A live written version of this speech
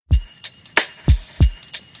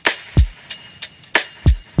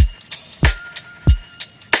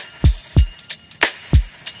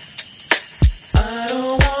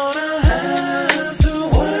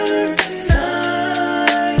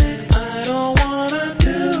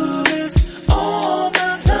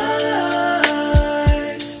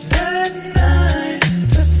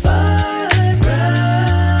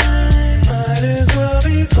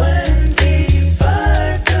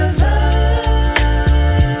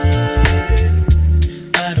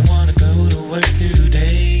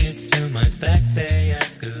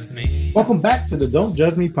Welcome back to the Don't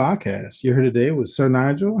Judge Me podcast. You're here today with Sir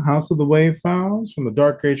Nigel, House of the Wave Files from the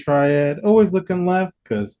Dark Gray Triad. Always looking left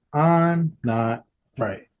because I'm not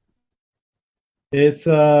right. It's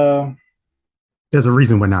There's a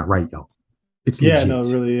reason we're not right, y'all. It's yeah, legit. no,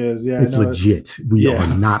 it really is. Yeah, it's no, legit. We are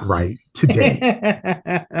not right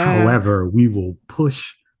today. However, we will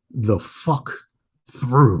push the fuck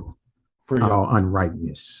through our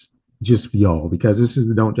unrightness just for y'all, because this is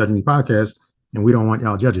the Don't Judge Me podcast, and we don't want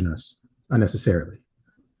y'all judging us unnecessarily.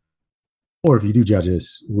 Or if you do judge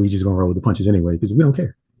us, we just gonna roll with the punches anyway, because we don't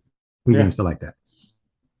care. We gangsta like that.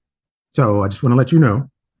 So I just want to let you know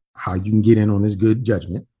how you can get in on this good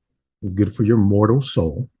judgment. It's good for your mortal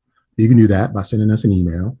soul. You can do that by sending us an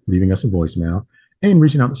email, leaving us a voicemail, and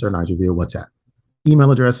reaching out to Sir Nigel via WhatsApp.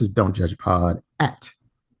 Email address is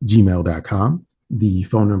don'tjudgepod@gmail.com. The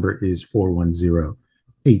phone number is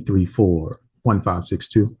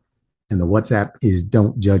 410-834-1562. And the WhatsApp is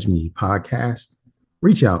Don't Judge Me Podcast.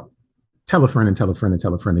 Reach out. Tell a friend and tell a friend and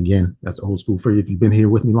tell a friend again. That's old school for you if you've been here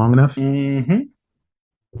with me long enough. Mm-hmm.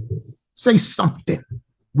 Say something.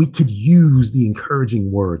 We could use the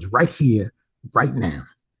encouraging words right here, right now.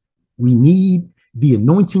 We need the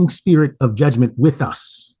anointing spirit of judgment with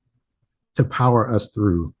us to power us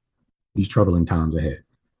through these troubling times ahead.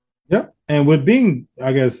 Yep. And with being,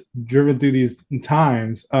 I guess, driven through these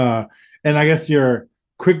times, and I guess your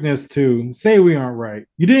quickness to say we aren't right,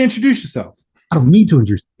 you didn't introduce yourself. I don't need to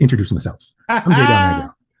introduce myself. I'm Jay Del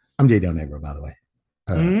Negro. I'm Jay Del Negro, by the way.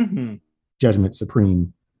 Judgment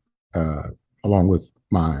Supreme, along with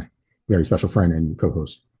my very special friend and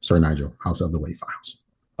co-host, Sir Nigel, House of the Wave Files.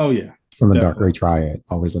 Oh, yeah. From the Dark Gray Triad,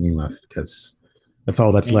 always looking left, because that's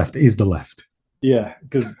all that's left is the left. Yeah,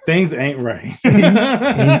 because things ain't right.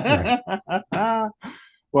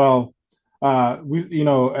 Well, we,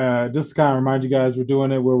 just to kind of remind you guys, we're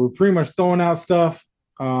doing it where we're pretty much throwing out stuff.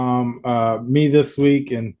 Me this week,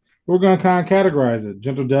 and we're gonna kind of categorize it: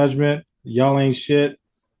 gentle judgment, y'all ain't shit,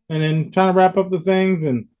 and then trying to wrap up the things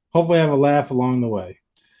and hopefully have a laugh along the way.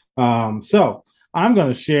 So I'm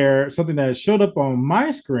gonna share something that showed up on my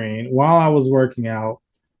screen while I was working out,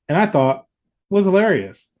 and I thought was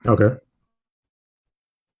hilarious. Okay.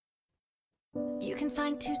 You can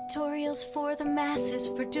find tutorials for the masses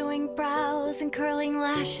for doing brows and curling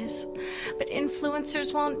lashes, but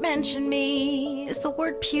influencers won't mention me. Is the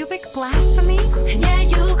word pubic blasphemy? And yeah,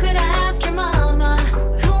 you could ask your mama,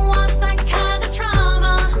 who wants that kind of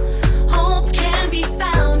trauma? Hope can be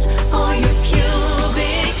found for your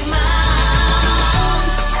pubic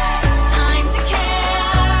mound. It's time to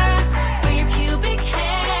care for your pubic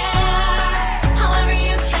hair, however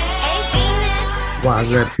you care. Why is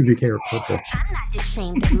that pubic hair purple?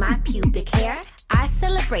 Ashamed of my pubic hair, I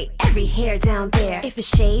celebrate every hair down there. If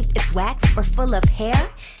it's shaved, it's waxed, or full of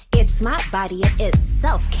hair, it's my body and it's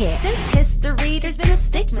self-care. Since history, there's been a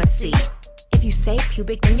stigma, see. If you say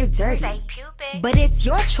pubic, then you're dirty. But it's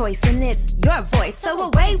your choice and it's your voice, so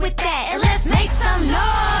away with that and let's make some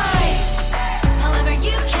noise. However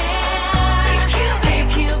you care, say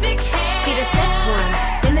pubic hair. See, there's step one,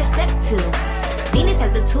 then there's step two. Venus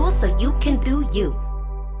has the tools so you can do you.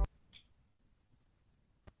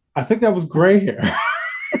 I think that was gray hair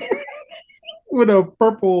with a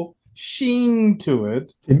purple sheen to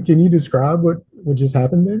it. Can you describe what just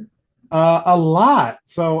happened there? A lot.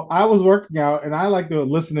 So I was working out, and I like to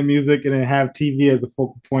listen to music and then have TV as a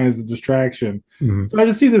focal point as a distraction. Mm-hmm. So I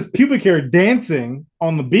just see this pubic hair dancing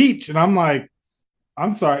on the beach, and I'm like,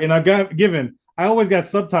 I'm sorry. And I always got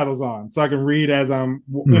subtitles on so I can read as I'm,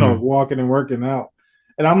 walking and working out.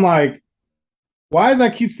 And I'm like, why does I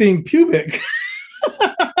keep seeing pubic?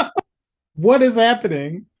 What is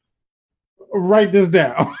happening? Write this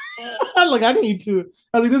down. I was like, this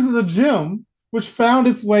is a gem which found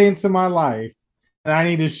its way into my life, and I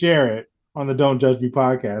need to share it on the Don't Judge Me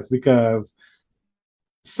podcast, because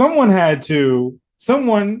someone who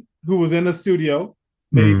was in the studio,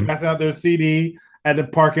 maybe passing out their CD at the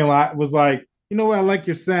parking lot, was like, you know what? I like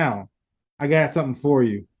your sound. I got something for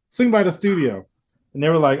you. Swing by the studio. And they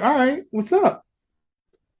were like, all right, what's up?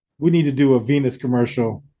 We need to do a Venus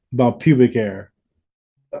commercial about pubic hair.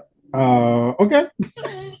 Okay.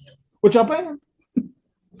 What y'all paying?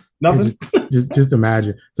 Nothing. Just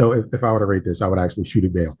imagine. So if I were to rate this, I would actually shoot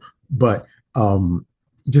it down. But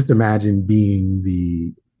just imagine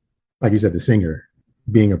being like you said, the singer,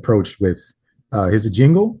 being approached with here's a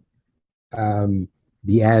jingle.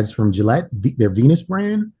 The ads from Gillette, their Venus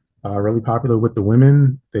brand, really popular with the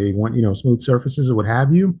women. They want, smooth surfaces or what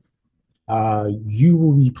have you. You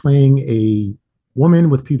will be playing a woman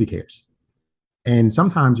with pubic hairs. And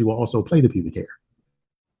sometimes you will also play the pubic hair.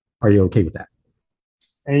 Are you okay with that?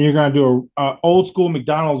 and you're gonna do a old school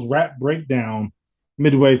McDonald's rap breakdown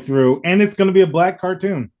midway through, and it's gonna be a black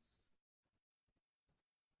cartoon.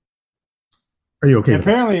 Are you okay And with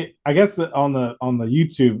that? apparently, I guess on the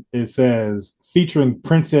YouTube it says featuring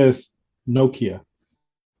Princess Nokia.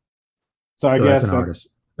 So I So that's guess an artist.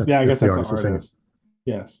 yeah, I guess That's the that's the artist who's singing. artist.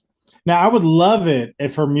 Yes. Now I would love it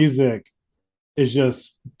if her music is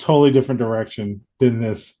just totally different direction than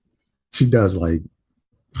this. She does like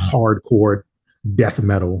hardcore death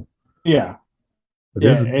metal. Yeah. But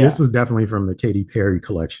Yeah. this Yeah. was definitely from the Katy Perry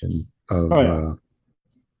collection of Oh yeah.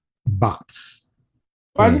 bots.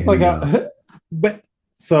 I just like And how but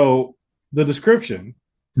so the description,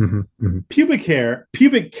 pubic hair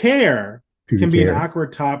can pubic be an hair.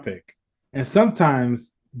 awkward topic. And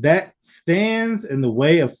sometimes that stands in the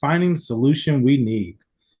way of finding the solution we need.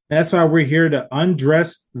 That's why we're here to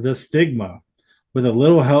undress the stigma with a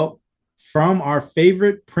little help from our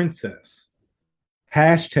favorite princess.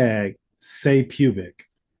 Hashtag say pubic.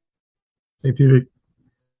 Say pubic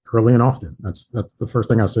early and often. That's the first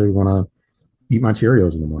thing I say when I eat my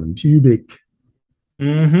Cheerios in the morning. Pubic.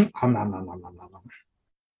 Mm-hmm.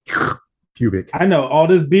 Pubic. I know all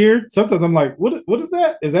this beard. Sometimes I'm like, what is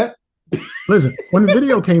that? Is that Listen, when the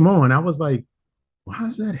video came on, I was like, why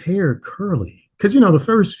is that hair curly? Because the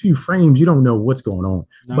first few frames, you don't know what's going on.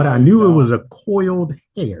 no, but I knew it was a coiled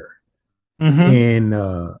hair. Mm-hmm. And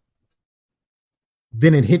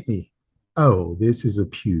then it hit me. Oh, this is a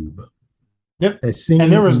pube. Yep.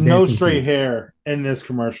 And there was no straight hair in this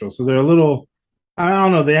commercial. So they're a little, I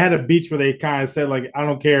don't know. They had a beach where they kind of said, like, I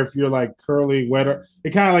don't care if you're like curly, wetter.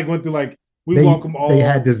 It kind of like went through like, welcome all. They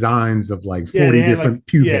had designs of like 40 different like,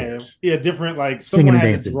 pube hairs. Yeah, different, like singing and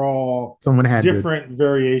dancing. Someone had different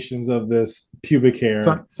variations of this pubic hair.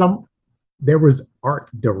 There was art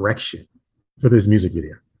direction for this music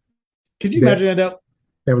video. Could you imagine that?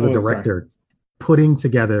 There was a director putting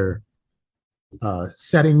together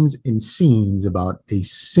settings and scenes about a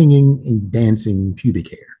singing and dancing pubic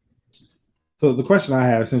hair. So the question I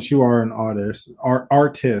have, since you are an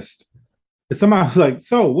artist, is somebody like,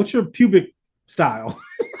 so what's your pubic style?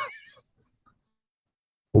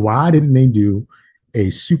 Why didn't they do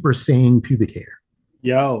a Super Saiyan pubic hair?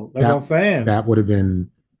 Yo, that's what I'm saying. That would have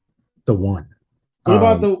been the one. What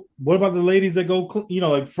about the ladies that go,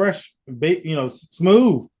 like fresh,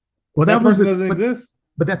 smooth? Well, that person doesn't exist.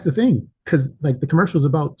 But that's the thing, because like the commercial is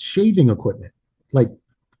about shaving equipment, like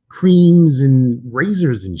creams and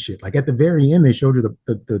razors and shit. Like at the very end, they showed you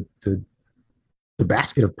the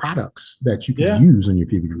basket of products that you can use on your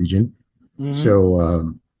pubic region. Mm-hmm.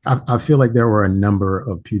 So I feel like there were a number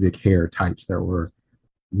of pubic hair types that were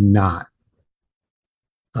not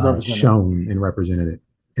shown and represented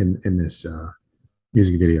in this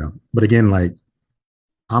music video. But again, like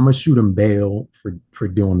I'm gonna shoot him bail for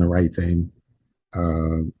doing the right thing.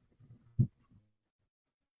 In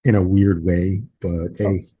a weird way, but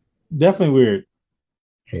hey, definitely weird.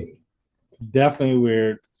 Hey, definitely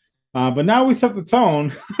weird. But now we set the tone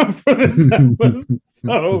for this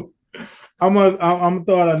episode. I'm gonna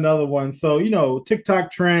throw out another one. So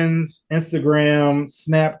TikTok trends, Instagram,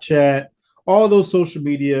 Snapchat, all those social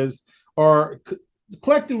medias are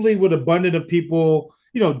collectively with abundant of people,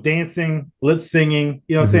 dancing, lip singing,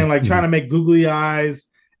 saying like trying to make googly eyes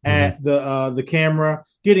at the camera,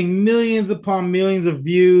 getting millions upon millions of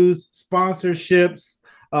views, sponsorships,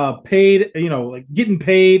 paid, like getting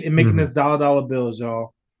paid and making this dollar bills,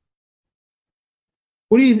 y'all.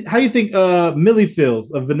 How do you think Millie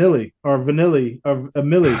feels of Vanilla or Millie?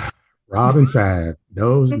 Rob and Fab,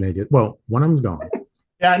 those niggas. Well, one of them's gone.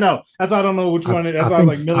 Yeah, I know. That's why I don't know which one. That's why I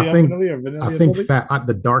was like Millie or Vanilla or Vanilla. I think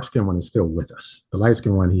the dark skin one is still with us. The light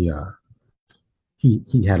skin one, he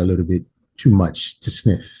had a little bit too much to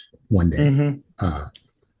sniff one day.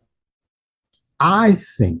 I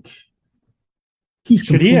think he's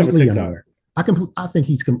completely unaware. I think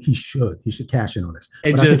he should cash in on this.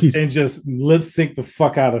 And just lip sync the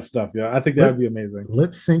fuck out of stuff, yo. I think that would be amazing.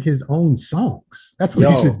 Lip sync his own songs. That's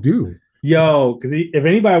what he should do. Yo, because if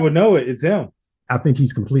anybody would know it, it's him. I think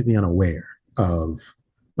he's completely unaware of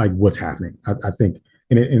like what's happening. I think,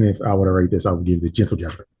 and if I were to rate this, I would give the gentle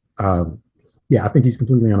judgment. I think he's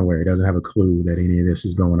completely unaware. He doesn't have a clue that any of this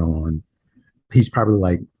is going on. He's probably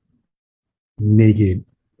like naked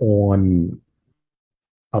on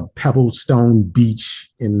a pebblestone beach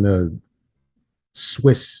in the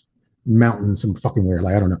Swiss mountains, some fucking where.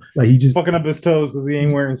 Like I don't know. Like he just fucking up his toes because he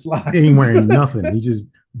ain't wearing slides. He ain't wearing nothing. He just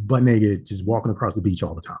butt naked, just walking across the beach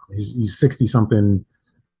all the time. He's 60 something,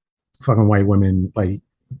 fucking white women, like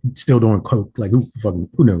still doing coke. Like who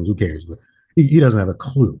knows? Who cares? But he doesn't have a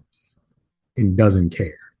clue and doesn't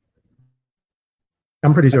care.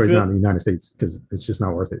 I'm pretty sure he's feel, not in the United States because it's just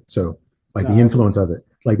not worth it. So like no, the influence of it,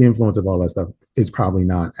 like the influence of all that stuff is probably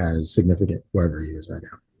not as significant wherever he is right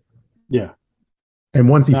now. Yeah. And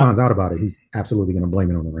once he finds out about it, he's absolutely going to blame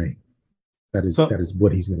it on the rain. That is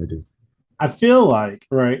what he's going to do. I feel like,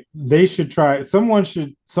 right, they should try, some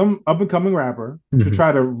up and coming rapper should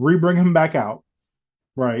try to re-bring him back out,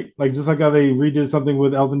 right? Like, just like how they redid something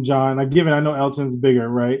with Elton John. Like, given I know Elton's bigger,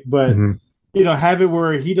 right? But, you know, have it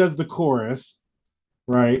where he does the chorus,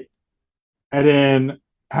 right? And then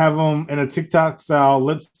have him in a TikTok style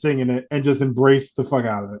lip singing it and just embrace the fuck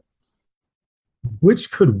out of it. Which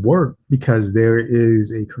could work because there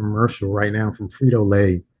is a commercial right now from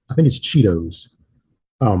Frito-Lay. I think it's Cheetos,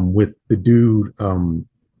 with the dude who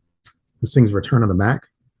sings Return of the Mac.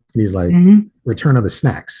 And he's like, Return of the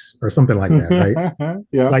Snacks or something like that, right?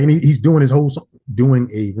 Yeah. Like, and he's doing his whole doing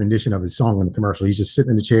a rendition of his song in the commercial. He's just sitting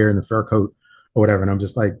in the chair in the fur coat or whatever. And I'm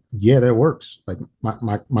just like, yeah, that works. Like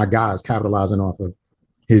my guy is capitalizing off of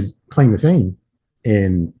his claim to fame.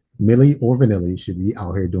 And Milli or Vanilli should be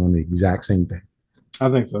out here doing the exact same thing. I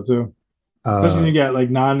think so too. Especially when you got like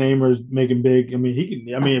non-namers making big. I mean, he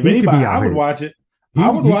can. I mean, if anybody, I would watch it. I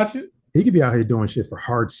would watch it. He could be out here doing shit for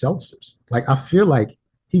hard seltzers. Like, I feel like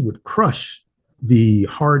he would crush the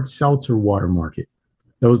hard seltzer water market.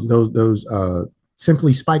 Those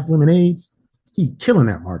Simply Spiked lemonades. He'd killing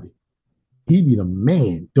that market. He'd be the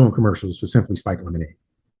man doing commercials for Simply Spiked lemonade.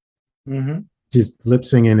 Just lip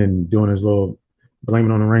singing and doing his little Blame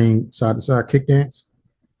It on the Rain side to side kick dance.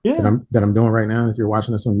 Yeah, that I'm doing right now. If you're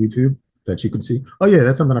watching us on YouTube, that you can see. Oh yeah,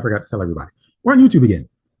 that's something I forgot to tell everybody. We're on YouTube again.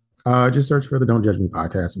 Just search for the Don't Judge Me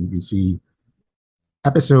podcast, and you can see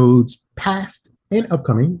episodes past and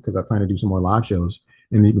upcoming, because I plan to do some more live shows,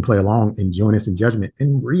 and you can play along and join us in judgment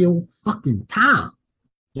in real fucking time.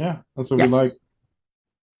 Yeah, that's what we like.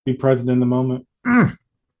 Be present in the moment.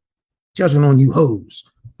 Judging on you hoes.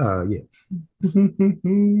 Yeah.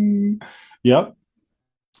 Yep.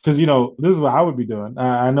 Because, you know, this is what I would be doing.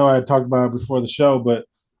 I know I talked about it before the show, but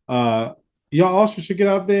y'all also should get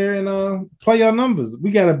out there and play your numbers. We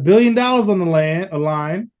got $1 billion on the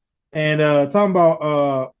line, and talking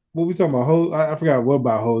about what we talking about? Hoes? I forgot what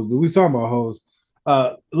about hoes, but we talking about hoes.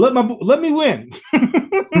 Let me win.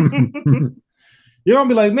 You're gonna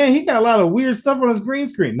be like, man, he got a lot of weird stuff on his green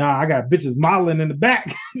screen. Nah, I got bitches modeling in the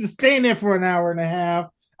back, just staying there for an hour and a half.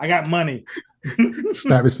 I got money.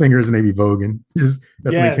 Snap his fingers and they be voguing. That's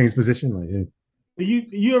when they change position. Like, yeah.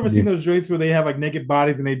 You ever seen those joints where they have like naked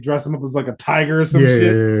bodies and they dress them up as like a tiger or some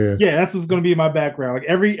shit? Yeah, that's what's gonna be in my background. Like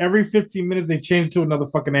every 15 minutes they change it to another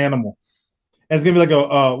fucking animal. And it's gonna be like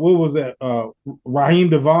a what was that? Raheem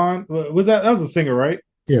Devon? Was that was a singer, right?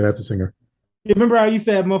 Yeah, that's a singer. Yeah, remember how you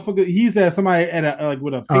said motherfucker? He used to have somebody at a like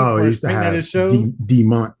with a pink he used to have at his shows.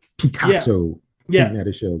 Demont Picasso painting at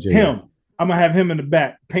his show. Him. I'm gonna have him in the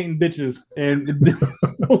back painting bitches and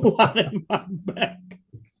in my back.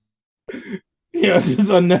 Yeah, it's just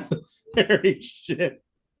unnecessary shit.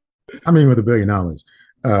 I mean, with $1 billion,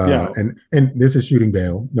 and this is shooting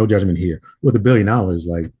bail, no judgment here. With $1 billion,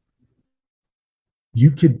 like, you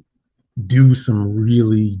could do some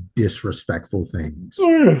really disrespectful things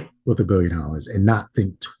with $1 billion and not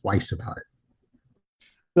think twice about it.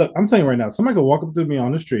 Look, I'm telling you right now, somebody could walk up to me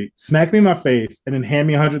on the street, smack me in my face, and then hand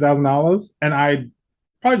me $100,000, and I'd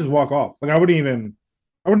probably just walk off. Like I wouldn't even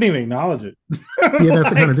acknowledge it. Yeah, that's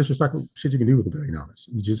the kind of disrespectful shit you can do with $1 billion.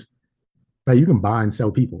 You just like, you can buy and sell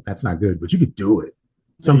people. That's not good, but you could do it.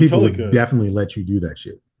 Some people would definitely let you do that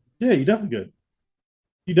shit. Yeah, you definitely could.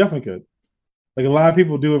 You definitely could. Like a lot of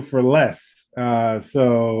people do it for less.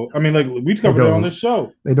 So I mean, like we covered it on this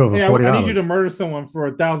show. They do it for $40. I need you to murder someone for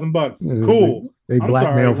 $1,000. Cool. They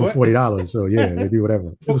blackmail for $40. So yeah, they do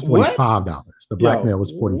whatever. It was $45. The blackmail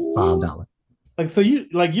was $45. Like, so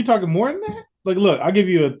you're talking more than that? Like, look, I'll give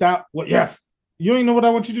you $1,000. Well, yes. You don't even know what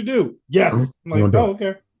I want you to do. Yes. I'm like, oh,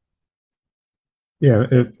 okay. Yeah,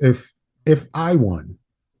 if I won,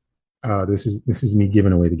 this is me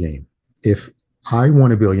giving away the game. If I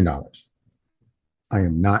won $1 billion, I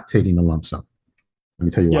am not taking a lump sum. Let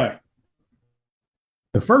me tell you why.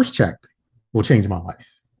 The first check will change my life.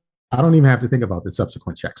 I don't even have to think about the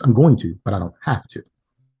subsequent checks. I'm going to, but I don't have to.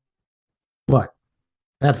 But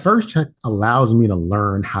that first check allows me to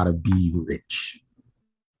learn how to be rich.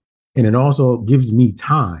 And it also gives me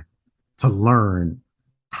time to learn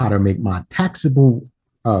how to make my taxable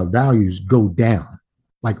values go down.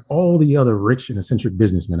 Like all the other rich and eccentric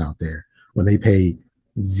businessmen out there, when they pay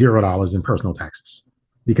 $0 in personal taxes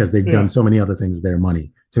because they've done so many other things with their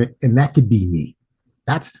money. And that could be me.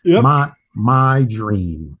 That's my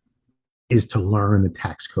dream, is to learn the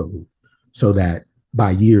tax code so that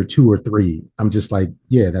by year 2 or 3, I'm just like,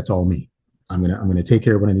 yeah, that's all me. I'm gonna take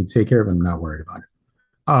care of what I need to take care of. I'm not worried about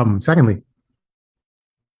it. Secondly,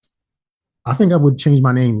 I think I would change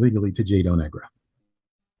my name legally to J Del Negro.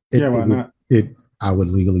 Why not? I would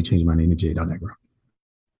legally change my name to J Del Negro,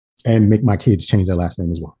 and make my kids change their last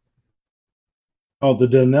name as well. Oh, the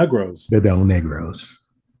Del Negros. The Del Negros.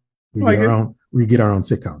 We get our own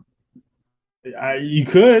sitcom. You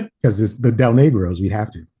could, because it's the Del Negros. We'd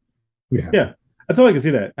have to. Yeah, I totally can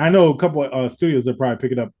see that. I know a couple of studios that probably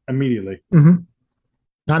pick it up immediately. Mm-hmm.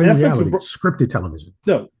 Not in reality, scripted television.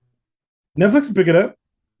 No, Netflix will pick it up.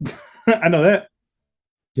 I know that.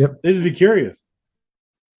 Yep. They just be curious.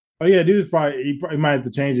 Oh yeah, dude, he might have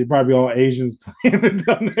to change it. Probably all Asians playing the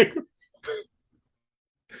Del Negros.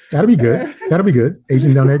 That'll be good. That'll be good.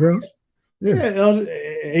 Asian Del Negros. Yeah,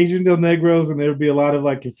 Asian Del Negros, and there'd be a lot of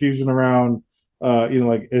like confusion around,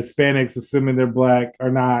 like Hispanics assuming they're black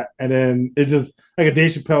or not, and then it just like a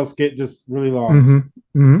Dave Chappelle skit, just really long. Mm-hmm.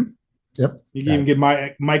 Mm-hmm. Yep. You can even get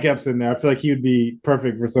Mike Epps in there. I feel like he would be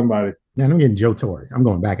perfect for somebody. Man, I'm getting Joe Torre. I'm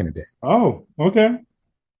going back in the day. Oh, okay,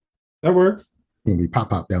 that works. He's gonna be Pop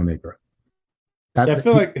Del Negro. I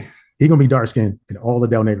feel like he's gonna be dark skinned, and all the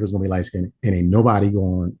Del Negros gonna be light skinned, and ain't nobody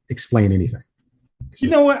going to explain anything. You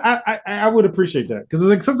know what? I would appreciate that, because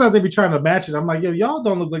like sometimes they be trying to match it. I'm like, yo, y'all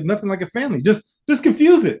don't look like nothing like a family. Just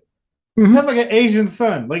confuse it. Mm-hmm. Have like an Asian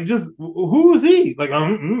son. Like, just who is he? Like,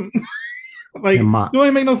 like, don't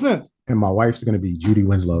even make no sense. And my wife's gonna be Judy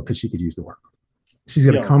Winslow because she could use the work. She's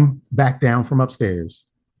gonna come back down from upstairs,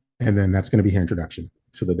 and then that's gonna be her introduction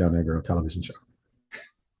to the Del Negro television show.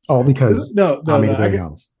 All because I made $1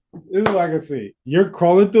 billion. This is what I can see. You're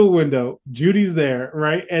crawling through a window. Judy's there,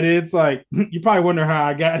 right? And it's like, you probably wonder how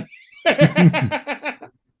I got here.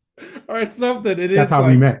 Or something. That's how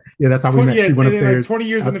we met. Yeah, that's how we met. She went upstairs. Like 20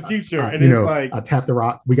 years in the future. And it's like, I tapped the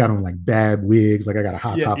rock. We got on like bad wigs. Like I got a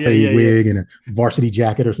hot top fade wig and a varsity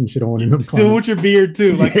jacket or some shit on. Still with your beard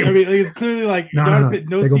too. Like, I mean, it's clearly like, no. They're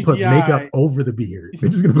going to put makeup over the beard. They're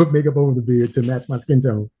just going to put makeup over the beard to match my skin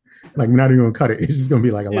tone. Like, we're not even going to cut it. It's just going to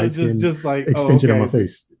be like a light skin just like, extension on my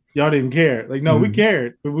face. Y'all didn't care. Like, no, we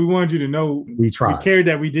cared, but we wanted you to know we tried. We cared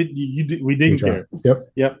that we didn't. We didn't care. Yep.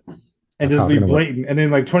 And that's just be blatant. Work. And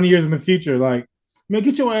then like 20 years in the future, like, man,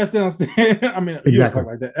 get your ass downstairs. I mean, exactly. You don't talk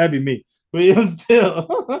like that. That'd be me. But it was still,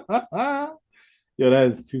 yo,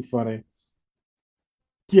 that is too funny.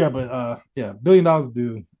 Yeah, but $1 billion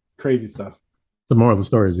do crazy stuff. The moral of the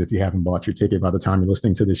story is, if you haven't bought your ticket by the time you're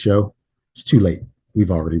listening to this show, it's too late.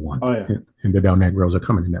 We've already won. Oh yeah. And the Del Negros are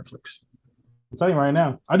coming to Netflix. I'm telling you right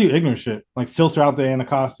now, I do ignorant shit, like filter out the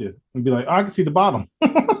Anacostia and be like, oh, I can see the bottom.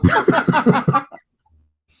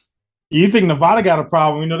 You think Nevada got a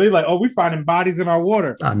problem? You know, they like, oh, we finding bodies in our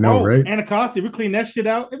water. I know, right? Anacostia, we clean that shit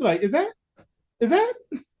out. They'd be like, is that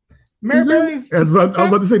Mary Berry's? I was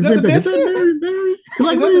about to say the same thing. Is that Mary Berry?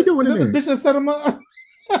 Like, what are you doing in there? The bitch that set him up.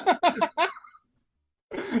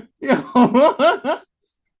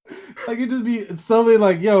 Like, it just be so many,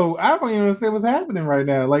 like, yo, I don't even understand what's happening right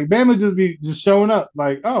now. Like, Bam would just be showing up,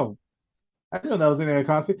 like, oh, I didn't know that was in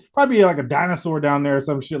Anacostia. Probably like a dinosaur down there or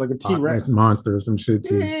some shit, like a T-Rex monster or some shit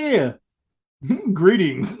too. Yeah.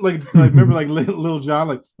 Greetings, like remember, like Little John,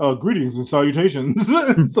 like, greetings and salutations.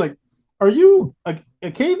 It's like, are you a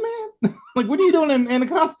caveman? Like, what are you doing in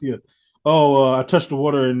Anacostia? Oh, I touched the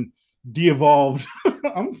water and de-evolved.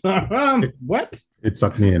 I'm sorry. What? It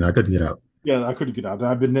sucked me in. I couldn't get out. Yeah, I couldn't get out.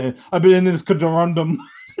 I've been in this conundrum.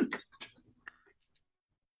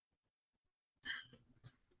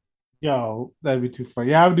 Yo, that'd be too funny.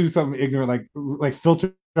 Yeah, I would do something ignorant, like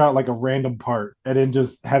filter out like a random part and then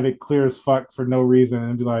just have it clear as fuck for no reason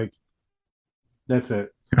and be like, that's it.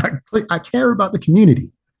 I care about the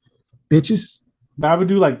community, bitches. But I would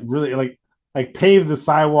do like really like pave the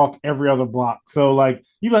sidewalk every other block. So like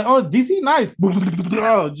you'd be like, oh, DC, nice.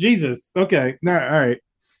 Oh, Jesus. Okay. All right.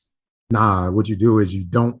 Nah, what you do is you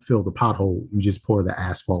don't fill the pothole. You just pour the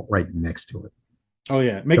asphalt right next to it. Oh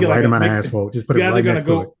yeah, make the it right like amount of asphalt. Just put it right next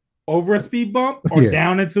to it. Over a speed bump or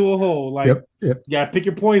down into a hole. Like, yep. Yeah, pick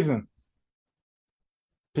your poison.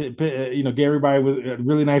 Get everybody with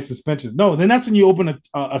really nice suspensions. No, then that's when you open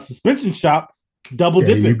a suspension shop. Double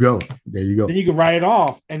dip it. There you go. Then you can write it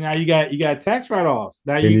off, and now you got tax write-offs.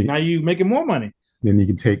 Now you making more money. Then you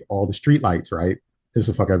can take all the street lights, right? This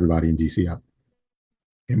will fuck everybody in DC up,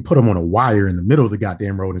 and put them on a wire in the middle of the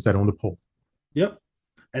goddamn road instead of on the pole. Yep.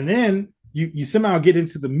 And then you somehow get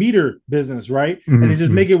into the meter business, right? Mm-hmm. And then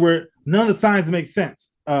just make it where none of the signs make sense.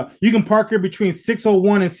 You can park here between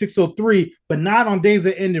 6:01 and 6:03, but not on days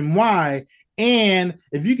that end in Y. And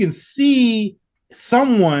if you can see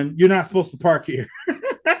someone, you're not supposed to park here.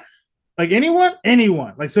 Like anyone.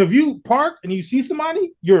 Like, so if you park and you see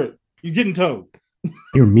somebody, you're getting towed.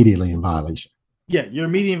 You're immediately in violation. Yeah, you're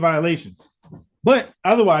immediately in violation. But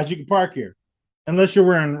otherwise, you can park here unless you're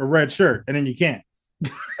wearing a red shirt, and then you can't.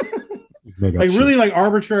 Like really, like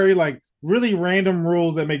arbitrary, like really random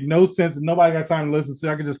rules that make no sense and nobody got time to listen.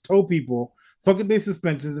 So I can just tow people, fuck up their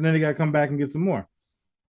suspensions, and then they got to come back and get some more.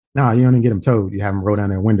 Nah, you don't even get them towed. You have them roll down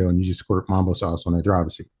their window and you just squirt mambo sauce on their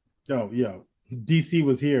driver's seat. Oh, yeah. DC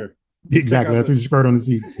was here. Exactly. That's what you squirt on the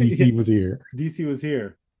seat. DC was here. DC was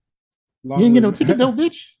here. You didn't get no ticket though,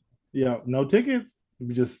 bitch. Yeah, no tickets.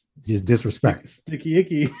 Just disrespect. Sticky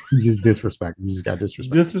icky. You just disrespect. You just got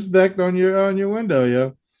disrespect. Disrespect on your window,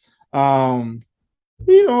 yo.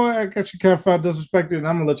 You know, I got you kind of felt disrespected, and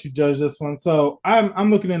I'm gonna let you judge this one. So I'm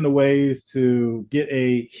looking into ways to get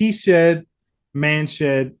a he shed, man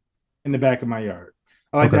shed in the back of my yard.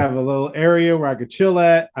 I like to have a little area where I could chill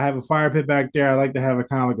at. I have a fire pit back there. I like to have a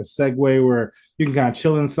kind of like a segue where you can kind of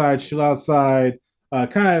chill inside, chill outside,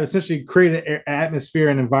 kind of essentially create an atmosphere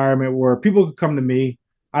and environment where people can come to me.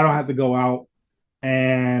 I don't have to go out,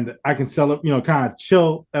 and I can sell it, you know, kind of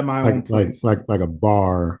chill at my own place. Like a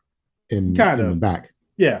bar in the back.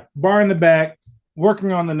 Yeah, bar in the back,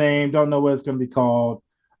 working on the name, don't know what it's going to be called.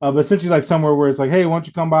 But essentially like somewhere where it's like, hey, why don't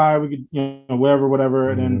you come by? We could, you know, whatever.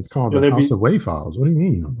 And then it's called the House of Wayfiles. What do you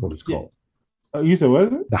mean you don't know what it's called? You said what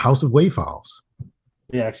is it? The House of Wayfiles.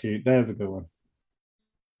 Yeah, actually, that is a good one.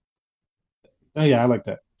 Oh yeah, I like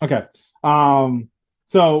that. Okay.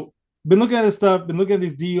 So been looking at this stuff, been looking at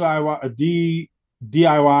these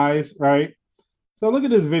DIYs, right? So look at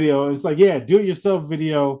this video. It's like, yeah, do-it-yourself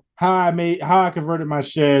video, how I converted my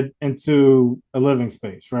shed into a living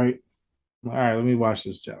space, right? All right, let me watch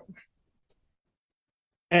this, Joe.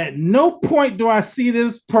 At no point do I see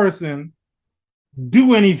this person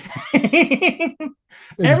do anything.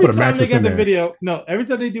 Every time they get the video, every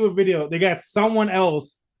time they do a video, they got someone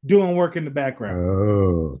else doing work in the background.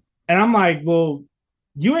 Oh. And I'm like, well,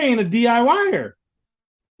 you ain't a DIYer.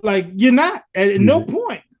 Like, you're not at no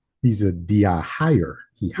point. He's a DI hire.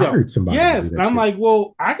 He hired somebody. Yes. And I'm like,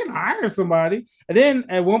 well, I can hire somebody. And then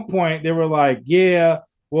at one point they were like, yeah,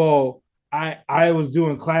 well, I was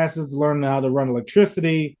doing classes to learn how to run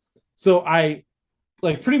electricity. So I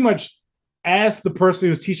like pretty much asked the person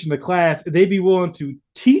who was teaching the class if they'd be willing to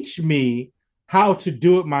teach me how to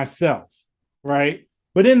do it myself. Right.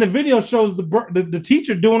 But then the video shows the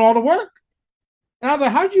teacher doing all the work. And I was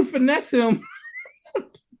like, how'd you finesse him to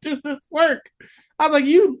do this work? I was like,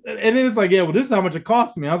 and then it's like, yeah, well, this is how much it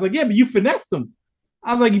cost me. I was like, yeah, but you finessed him.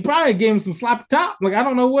 I was like, you probably gave him some sloppy top. Like, I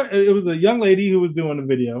don't know what. It was a young lady who was doing the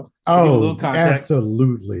video. Oh,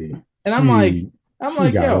 absolutely. And I'm like,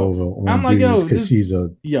 yo, because she's a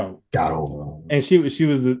got over. And she was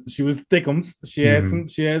thickums. She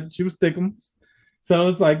was thickums. So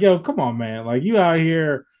it's like, yo, come on, man. Like, you out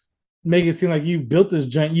here making it seem like you built this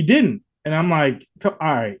joint. You didn't. And I'm like, all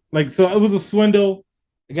right. Like, so it was a swindle.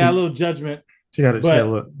 I got a little judgment. So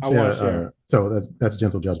that's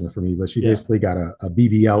gentle judgment for me. But she basically got a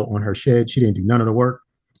BBL on her shed. She didn't do none of the work.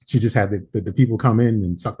 She just had the people come in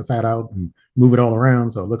and suck the fat out and move it all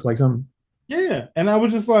around so it looks like something. Yeah. And I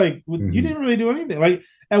was just like, well, you didn't really do anything. Like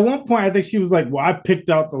at one point, I think she was like, well, I picked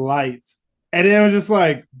out the lights. And then I was just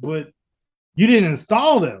like, but you didn't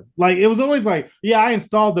install them. Like it was always like, yeah, I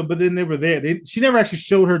installed them, but then they were there. She never actually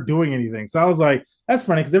showed her doing anything. So I was like, that's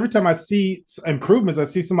funny because every time I see improvements, I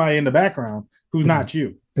see somebody in the background who's not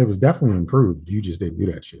you. It was definitely improved. You just didn't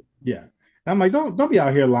do that shit. Yeah. And I'm like, don't be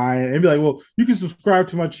out here lying and be like, well, you can subscribe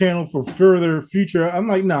to my channel for further future. I'm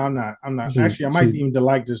like, no, I'm not. Actually, I might even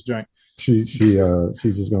like this joint. She's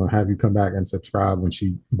just gonna have you come back and subscribe when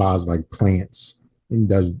she buys like plants and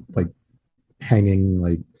does like hanging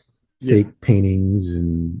like fake paintings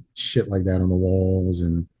and shit like that on the walls.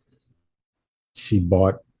 And she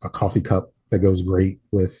bought a coffee cup that goes great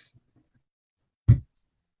with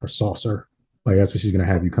her saucer. Like that's what she's gonna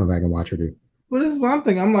have you come back and watch her do. Well, this is one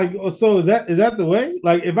thing. I'm like, oh, so is that the way?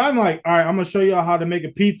 Like, if I'm like, all right, I'm gonna show y'all how to make a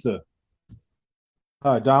pizza.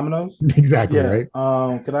 Domino's. Exactly. Yeah.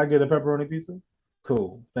 Right. Can I get a pepperoni pizza?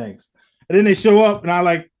 Cool, thanks. And then they show up, and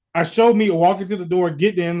I showed me walking to the door,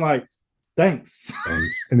 getting in, like, thanks.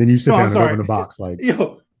 And then you sit down and open the box, like, I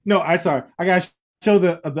gotta show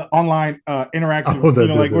the online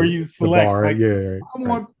interactive, like where you select, bar, like, I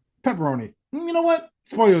want pepperoni. You know what?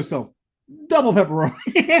 Spoil yourself. Double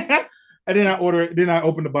pepperoni. And then I order it. Then I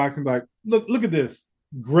open the box and be like, look at this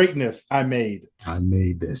greatness I made. I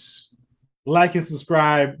made this. Like and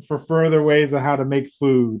subscribe for further ways on how to make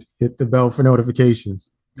food. Hit the bell for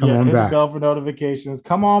notifications. Come on back. Hit the bell for notifications.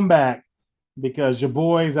 Come on back because your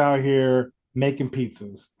boy's out here making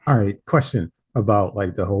pizzas. All right. Question about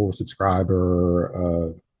like the whole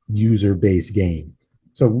subscriber user-based game.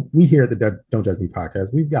 So we here at the Don't Judge Me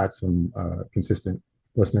podcast, we've got some consistent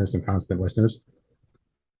listeners, some constant listeners.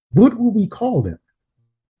 What will we call them?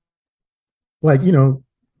 Like, the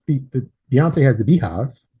Beyonce has the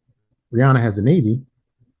Beehive, Rihanna has the Navy.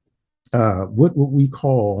 What would we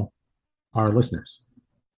call our listeners?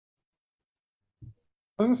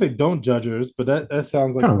 I'm gonna say don't judgers, but that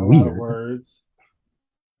sounds like Kind a of lot of weird. words.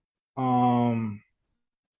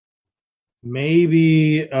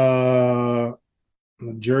 Maybe the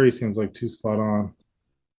jury seems like too spot on.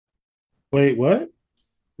 Wait, what?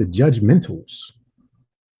 The Judgmentals.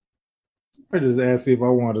 I just asked me if I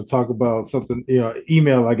wanted to talk about something,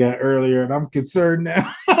 email I got earlier, and I'm concerned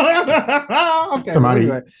now. Okay,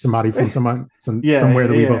 somebody from somewhere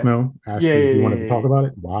that we both know asked you if you wanted to talk about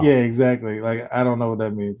it. Wow. Yeah, exactly. Like I don't know what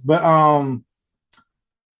that means, but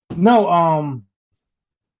no, I'm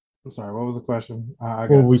sorry. What was the question? What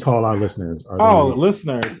will we call our listeners?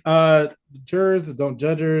 Listeners. Jurors, don't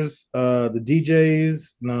judgers. The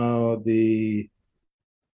DJs. No, the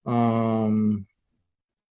I'm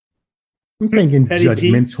thinking Petty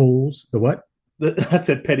judgmentals. Pete's. The what? I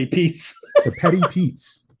said Petty Pete's. The Petty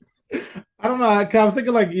Pete's. I don't know. I'm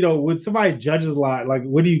thinking like, when somebody judges a lot, like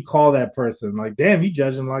what do you call that person? Like, damn, you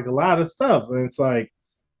judging like a lot of stuff. And it's like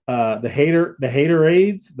the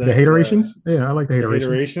haterades. The haterations? Yeah, I like the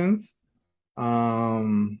haterations. I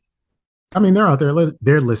mean, they're out there,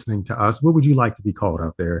 they're listening to us. What would you like to be called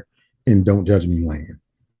out there in Don't Judge Me land?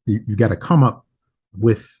 You got to come up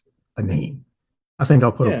with a name. I think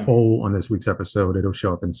I'll put a poll on this week's episode. It'll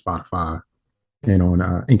show up in Spotify and on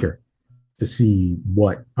Anchor to see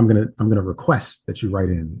what I'm gonna request that you write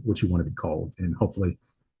in what you want to be called, and hopefully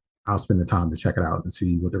I'll spend the time to check it out and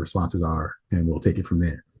see what the responses are, and we'll take it from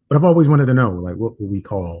there. But I've always wanted to know, like, what will we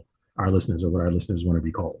call our listeners, or what our listeners want to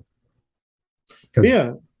be called?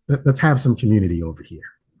 Because let's have some community over here.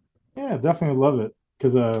 Yeah, definitely love it.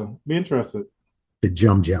 Because be interested. The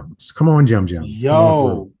Jum Jums. Come on, Jum Jums.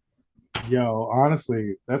 Yo,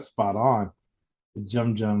 honestly, that's spot on. The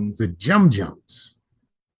Jum Jums. The Jum Jums.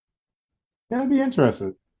 Yeah, I'd be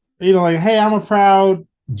interested. Like, hey, I'm a proud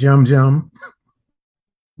Jum Jum.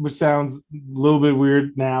 Which sounds a little bit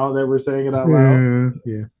weird now that we're saying it out loud.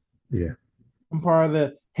 Yeah. I'm part of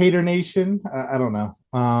the Hater Nation. I don't know.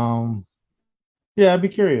 Yeah, I'd be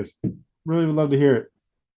curious. Really would love to hear it.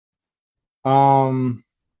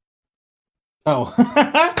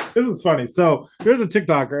 This is funny. So there's a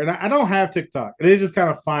TikToker, and I don't have TikTok. They just kind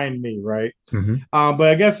of find me, right? Mm-hmm. But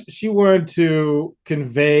I guess she wanted to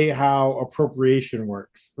convey how appropriation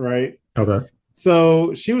works, right? Okay.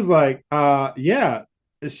 So she was like,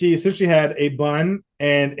 she essentially had a bun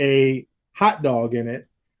and a hot dog in it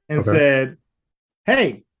and said,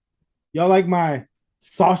 hey, y'all like my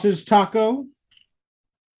sausage taco?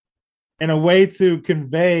 And a way to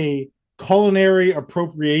convey culinary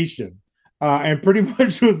appropriation. And pretty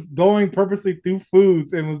much was going purposely through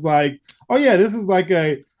foods and was like, oh yeah, this is like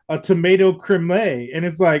a tomato creme. And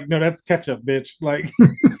it's like, no, that's ketchup, bitch. Like,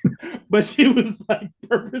 but she was like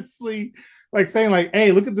purposely like saying like,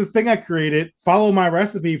 hey, look at this thing I created. Follow my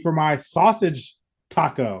recipe for my sausage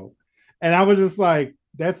taco. And I was just like,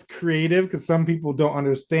 that's creative, because some people don't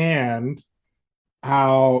understand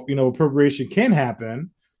how, appropriation can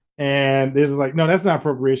happen. And they're just like, no, that's not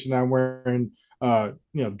appropriation. I'm wearing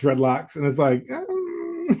dreadlocks, and it's like,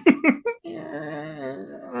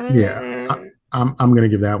 I'm gonna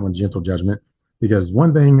give that one gentle judgment, because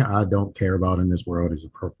one thing I don't care about in this world is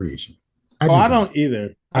appropriation. I don't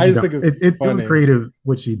either. I just think it was creative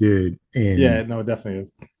what she did, and yeah, no, it definitely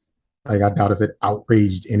is. Like, I doubt if it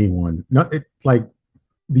outraged anyone.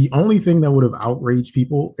 The only thing that would have outraged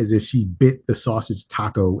people is if she bit the sausage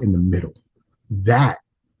taco in the middle. That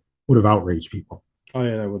would have outraged people. Oh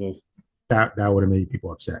yeah, that would have. That would have made people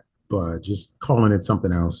upset. But just calling it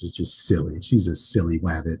something else is just silly. She's a silly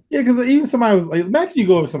wabbit. Yeah, because even somebody was like, imagine you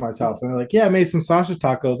go over to somebody's house and they're like, yeah, I made some sausage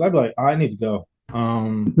tacos. I'd be like, I need to go. I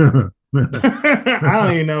don't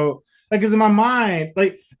even know. Like, because in my mind,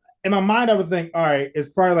 I would think, all right, it's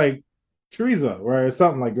probably like chorizo, right? Or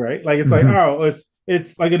something like, right? Like, it's like, oh,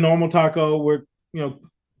 it's like a normal taco with,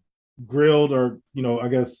 grilled or, I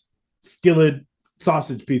guess, skillet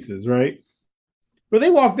sausage pieces, right? But they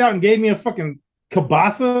walked out and gave me a fucking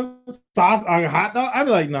kielbasa sauce on a hot dog. I'd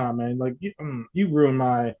be like, nah, man, like you ruined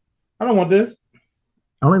my. I don't want this.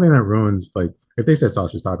 The only thing that ruins, like, if they said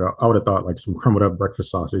sausage taco, I would have thought like some crumbled up breakfast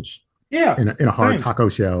sausage. Yeah, in a hard taco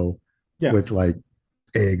shell with like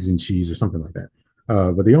eggs and cheese or something like that.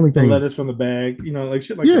 But the only thing, lettuce from the bag, like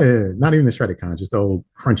shit like that. Not even the shredded kind, just the old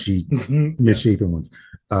crunchy, misshapen ones.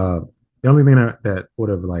 The only thing that would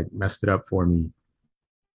have like messed it up for me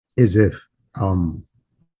is if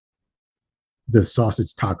the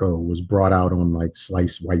sausage taco was brought out on like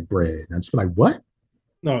sliced white bread. And I'm just like, what?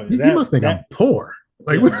 No, You must think I'm poor.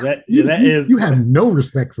 Like you have no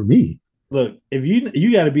respect for me. Look, if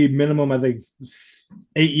you got to be minimum, I think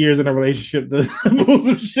 8 years in a relationship to pull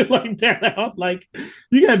some shit like that out. Like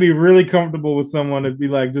you got to be really comfortable with someone to be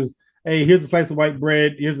like, just hey, here's a slice of white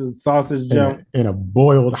bread, here's a sausage jump, and a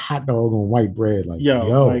boiled hot dog on white bread. Like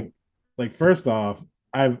yo. Like first off,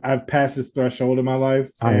 I've passed this threshold in my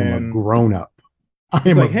life. I am a grown up. I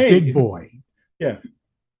am like, a big boy. Yeah.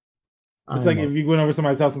 It's like if you went over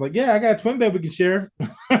somebody's house and like, yeah, I got a twin bed we can share.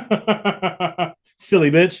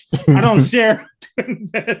 Silly bitch. I don't share twin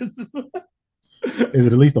beds. Is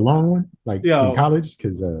it at least a long one? Like in college?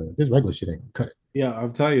 Because this regular shit ain't gonna cut it. Yeah, I'll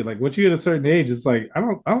tell you, like once you hit a certain age, it's like I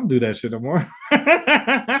don't do that shit no more.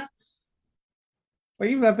 Like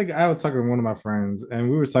even I think I was talking to one of my friends and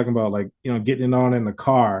we were talking about like, getting it on in the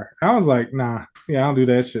car. I was like, nah, yeah, I don't do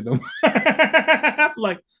that shit no more.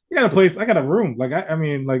 Like I got a place, I got a room. Like I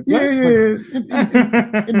mean, like in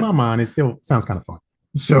my mind, it still sounds kind of fun.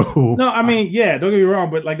 So no, I mean, yeah, don't get me wrong,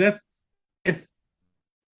 but like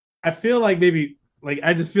I feel like maybe like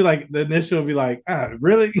I just feel like the initial will be like,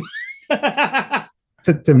 really?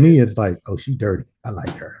 To me, it's like, oh, she's dirty. I like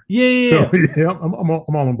her. Yeah. So yeah, I'm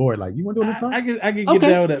on board. Like, you want to do it in the car? I can get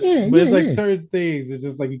down with that, but it's like certain things. It's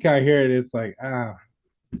just like you kind of hear it. It's like, I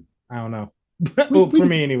don't know. For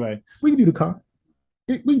me anyway. We can do the car.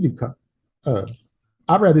 We can do the car.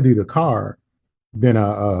 I'd rather do the car than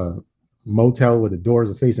a motel where the doors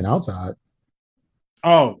are facing outside.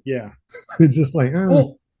 Oh yeah. It's just like,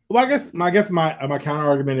 well, I guess my counter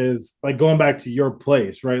argument is like going back to your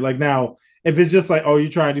place, right? Like now, if it's just like, oh, you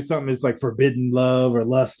try to do something, it's like forbidden love or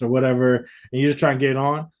lust or whatever, and you just try and get it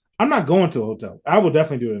on. I'm not going to a hotel. I will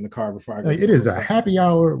definitely do it in the car before I go. It is a happy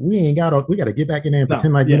hour. We got to get back in there and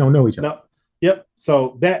pretend like we don't know each other. No. Yep.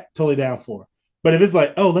 So that totally down for. But if it's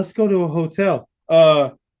like, oh, let's go to a hotel.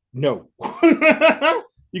 No.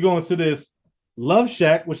 You go into this Love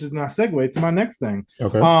Shack, which is now segue to my next thing.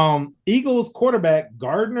 Okay. Eagles quarterback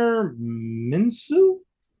Gardner Minshew.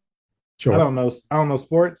 Sure. I don't know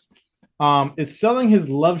sports. Is selling his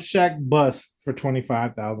Love Shack bus for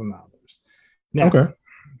 $25,000. Now, okay.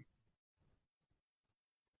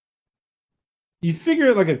 You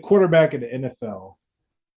figure like a quarterback in the NFL,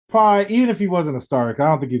 probably even if he wasn't a starter, I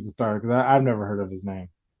don't think he's a starter because I've never heard of his name.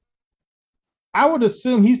 I would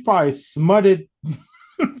assume he's probably smutted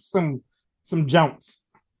some jumps.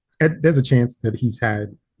 There's a chance that he's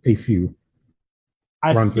had a few.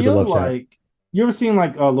 I feel like you ever seen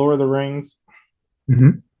like Lord of the Rings,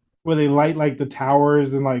 where they light like the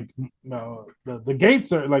towers and like the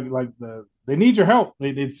gates are like they need your help.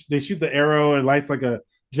 They shoot the arrow and it lights like a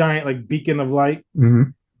giant like beacon of light. Mm-hmm.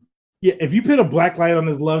 Yeah, if you put a black light on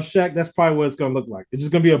this Love Shack, that's probably what it's gonna look like. It's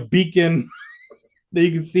just gonna be a beacon that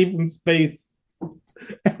you can see from space.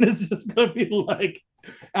 And it's just gonna be like,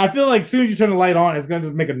 I feel like as soon as you turn the light on, it's gonna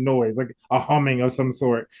just make a noise, like a humming of some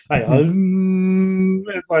sort. Like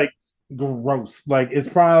it's like gross. Like it's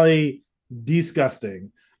probably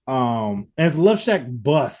disgusting. And it's Love Shack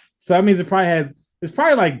bus, so that means it's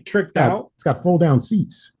probably like tricked out. It's got fold down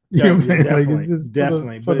seats. You know what I'm saying? Definitely, like it's just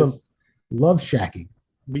definitely for the Love Shacking.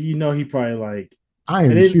 But he probably like, I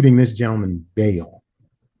am shooting this gentleman bail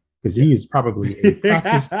because he is probably a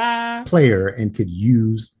practice player and could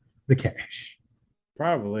use the cash.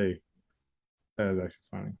 Probably. That is actually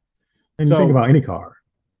funny. And you think about any car,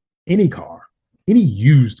 any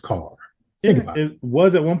used car. Think about it. It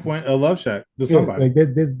was at one point a Love Shack to somebody. Like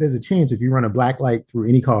there's a chance if you run a black light through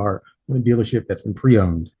any car in a dealership that's been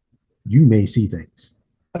pre-owned, you may see things.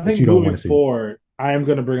 I think you don't want to forward, I am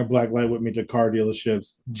going to bring a black light with me to car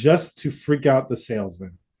dealerships just to freak out the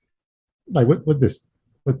salesman. Like what's this?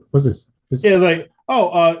 What's this? Yeah, like,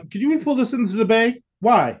 could you pull this into the bay?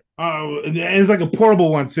 Why? And it's like a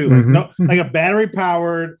portable one too, like like a battery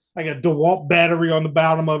powered, like a DeWalt battery on the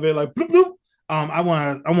bottom of it, like bloop, bloop. I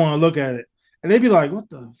want to look at it, and they'd be like, "What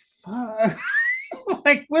the fuck?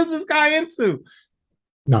 Like, what's this guy into?"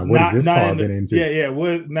 No, what is this car been into? Yeah.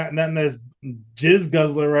 What? Not this jizz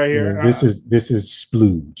guzzler right here. Yeah, this is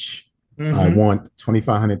splooge. I want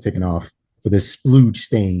 2,500 taken off for this splooge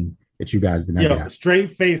stain that you guys did not get out.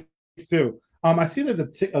 Straight face too. I see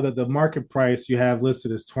that the market price you have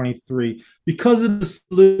listed is 23. Because of the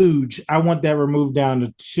splooge, I want that removed down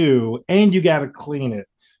to 2, and you got to clean it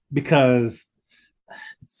because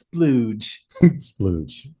splooge.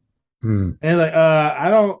 Splooge. And like, I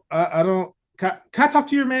don't. Can I talk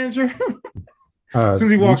to your manager?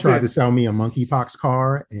 Since he tried to sell me a monkeypox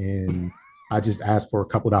car, and I just asked for a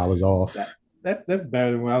couple dollars off. That's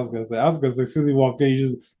better than what I was gonna say. I was gonna say Susie walked in,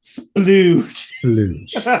 you just splooge.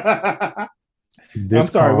 Splooge. This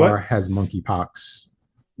I'm sorry, car what? has monkeypox.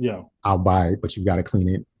 Yeah. I'll buy it, but you've got to clean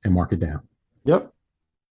it and mark it down. Yep.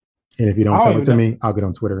 And if you don't I don't tell it even to know. me, I'll get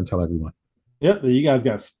on Twitter and tell everyone. Yep. You guys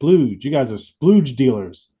got splooge. You guys are splooge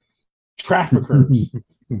dealers, traffickers,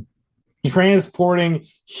 transporting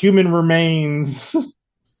human remains.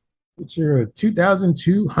 It's your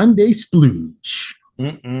 2002 Hyundai Splooge.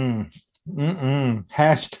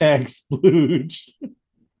 Hashtag splooge.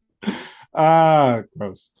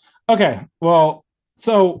 Gross. Okay. Well,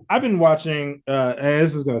 so I've been watching, and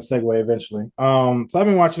this is going to segue eventually. So I've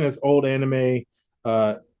been watching this old anime,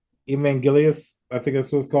 Evangelius, I think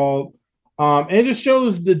that's what it's called. And it just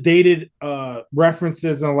shows the dated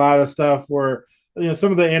references and a lot of stuff where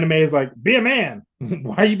some of the anime is like, be a man.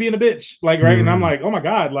 Why are you being a bitch? Like, right? And I'm like, oh my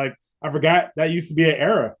God, like I forgot that used to be an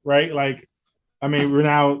era, right? Like, I mean, we're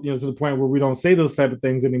now to the point where we don't say those type of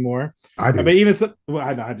things anymore. I do. But even so, well,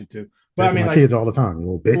 I do too. But I mean, my like, kids all the time, you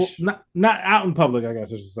little bitch. Well, not out in public, I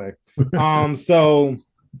guess I should say. So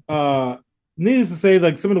needless to say,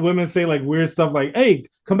 like some of the women say like weird stuff like, "Hey,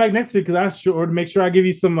 come back next week because I sure to make sure I give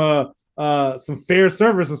you some fair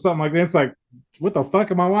service or something like that." It's like, what the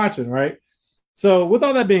fuck am I watching, right? So with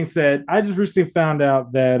all that being said, I just recently found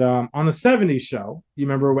out that on the '70s show, you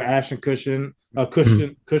remember with Ashton Kutcher,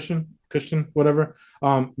 whatever,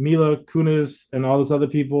 Mila Kunis and all those other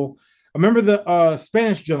people. I remember the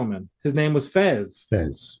Spanish gentleman. His name was Fez.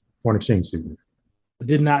 Fez, foreign exchange student. I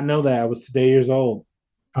did not know that. I was today years old.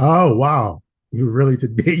 Oh, wow. You were really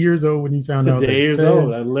today years old when you found out. Today years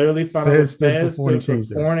old. I literally found out Fez Fez stood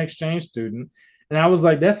for foreign exchange student. And I was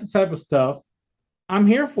like, that's the type of stuff I'm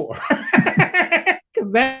here for.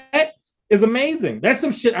 Because that is amazing. That's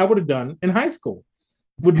some shit I would have done in high school.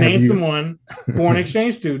 Would name someone foreign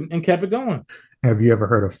exchange student and kept it going. Have you ever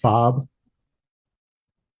heard of FOB?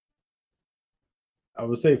 I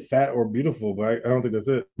would say fat or beautiful, but I don't think that's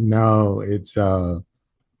it. No, it's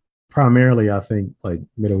primarily, I think, like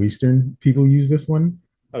Middle Eastern people use this one.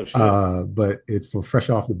 Oh shit! But it's for fresh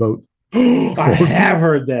off the boat. I have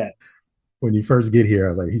heard that. When you first get here, I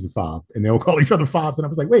was like, he's a fob, and they'll call each other fobs, and I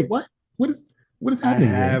was like, wait, what? What is happening?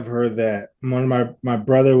 I have heard that. One of my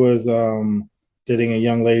brother was dating a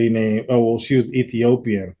young lady named she was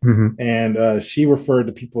Ethiopian, and she referred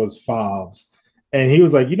to people as fobs. And he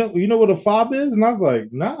was like, you know what a fob is? And I was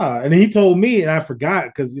like, nah. And he told me, and I forgot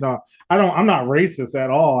because I'm not racist at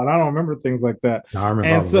all, and I don't remember things like that. No, I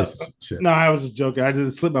remember all the racist shit. No, I was just joking. I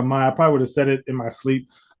just slipped my mind. I probably would have said it in my sleep.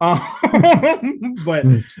 But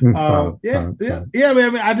yeah. I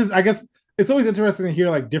mean, I guess it's always interesting to hear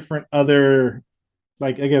like different other,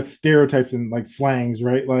 like I guess stereotypes and like slangs,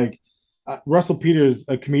 right? Like Russell Peters,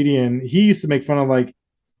 a comedian, he used to make fun of like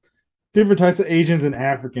different types of Asians and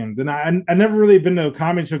Africans. And I never really been to a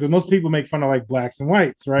comedy show because most people make fun of like blacks and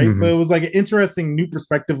whites, right? Mm-hmm. So it was like an interesting new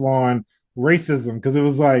perspective on racism because it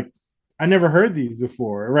was like, I never heard these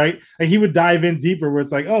before, right? Like he would dive in deeper where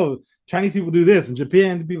it's like, oh, Chinese people do this and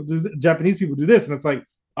Japanese people do this. And it's like,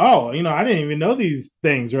 oh, I didn't even know these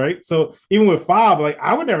things, right? So even with fob, like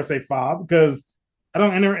I would never say fob because I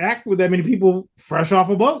don't interact with that many people fresh off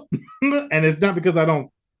a boat. And it's not because I don't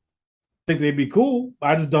think they'd be cool.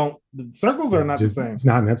 I just don't. The circles are not the same. It's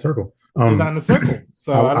not in that circle. It's not in the circle.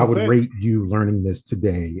 So I would rate you learning this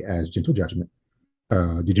today as gentle judgment.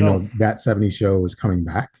 Did you know that 70s show is coming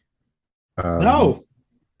back? No.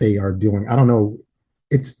 They are doing, I don't know,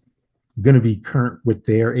 it's going to be current with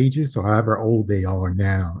their ages. So however old they are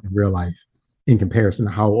now in real life, in comparison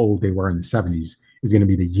to how old they were in the 70s, is going to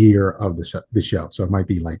be the year of the show. So it might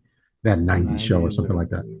be like that 90s show or something like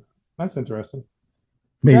that. That's interesting.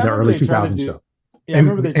 Maybe the early 2000s show. Yeah, I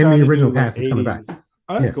remember they and the original cast is coming back.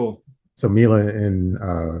 Oh, that's cool. So Mila and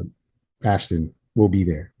Ashton will be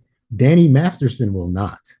there. Danny Masterson will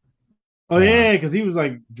not. Oh yeah, because he was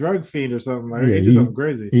like drug fiend or something. Like he did something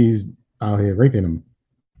crazy. He's out here raping him.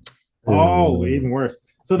 Oh, even worse.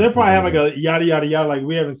 So they'll probably have like a yada yada yada. Like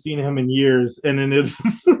we haven't seen him in years, and then it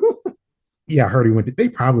just. Yeah, I heard he went. They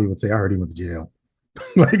probably would say I heard he went to jail.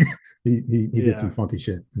 Like he did some funky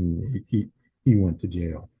shit, and he went to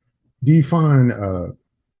jail. Do you find?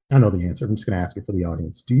 I know the answer. I'm just going to ask it for the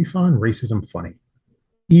audience. Do you find racism funny,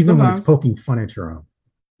 even when it's poking fun at your own?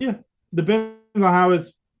 Yeah, depends on how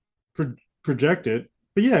it's projected,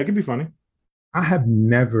 but yeah, it could be funny. I have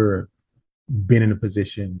never been in a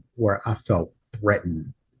position where I felt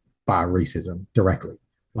threatened by racism directly.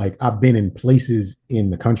 Like I've been in places in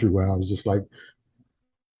the country where I was just like,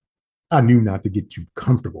 I knew not to get too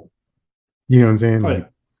comfortable. You know what I'm saying? Like,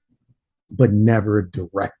 but never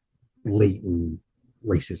direct, blatant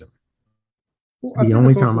racism. Well, the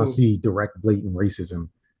only time I see direct, blatant racism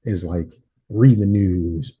is like read the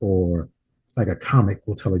news or like a comic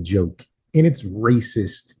will tell a joke and it's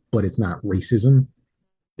racist, but it's not racism.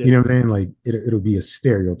 Yeah. You know what I'm saying? Like it'll be a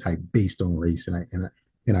stereotype based on race, and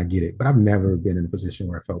I get it, but I've never been in a position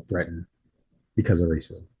where I felt threatened because of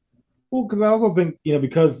racism. Well, because I also think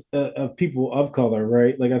because of people of color,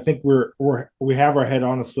 right? Like I think we have our head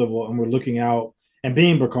on a swivel and we're looking out and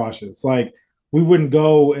being precautious. Like we wouldn't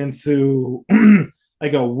go into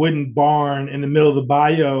like a wooden barn in the middle of the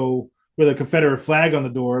bayou with a Confederate flag on the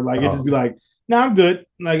door. Like it'd just be like, "No, I'm good.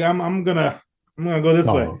 Like I'm gonna go this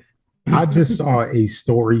way." I just saw a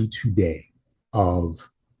story today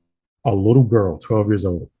of a little girl, 12 years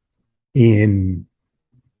old, in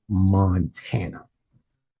Montana.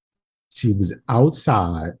 She was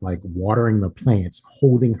outside, like watering the plants,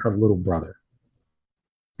 holding her little brother.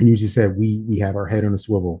 And you just said, we have our head on a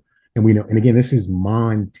swivel. And we know, and again, this is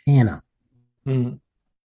Montana. Mm-hmm.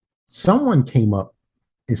 Someone came up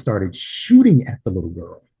and started shooting at the little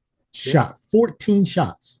girl, shot 14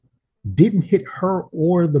 shots, didn't hit her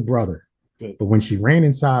or the brother. Good. But when she ran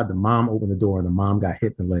inside, the mom opened the door and the mom got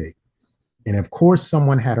hit in the leg. And of course,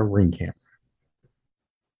 someone had a ring camera.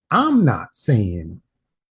 I'm not saying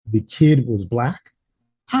the kid was black.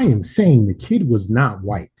 I am saying the kid was not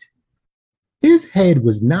white. His head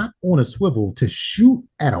was not on a swivel to shoot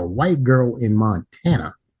at a white girl in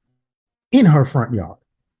Montana in her front yard.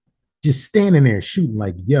 Just standing there shooting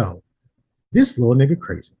like, yo, this little nigga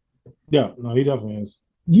crazy. Yeah, no, he definitely is.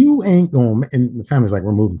 You ain't going, and the family's like,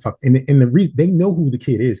 we're moving. Fuck. And the reason they know who the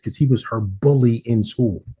kid is because he was her bully in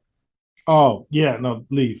school. Oh, yeah, no,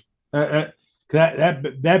 leave. That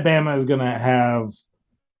Bama is gonna have,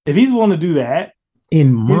 if he's willing to do that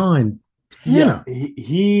in Montana. Yeah,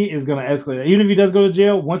 he is gonna escalate. Even if he does go to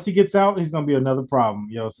jail, once he gets out, he's gonna be another problem,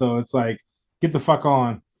 So it's like, get the fuck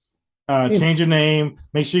on. Change your name.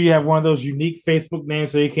 Make sure you have one of those unique Facebook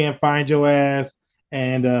names so he can't find your ass,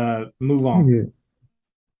 and move on.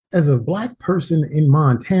 As a black person in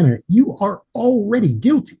Montana, you are already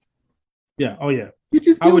guilty. Yeah. Oh yeah. You're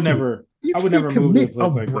just guilty. I would never commit a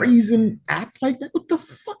like brazen act like that. What the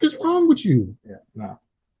fuck is wrong with you? Yeah. No.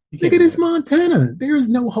 Look at this Montana. There is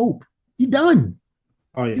no hope. You done.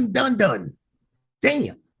 Oh yeah. You done.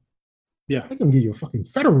 Damn. Yeah. They're gonna give you a fucking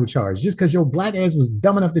federal charge just because your black ass was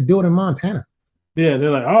dumb enough to do it in Montana. Yeah,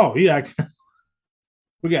 they're like, oh, yeah.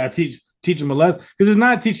 We gotta teach him a lesson. Because it's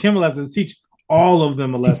not teach him a lesson, it's teach all of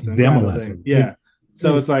them a lesson. Teach them a lesson. Yeah.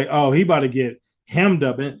 So it's like, oh, he about to get hemmed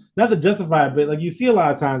up. And not to justify it, but like you see a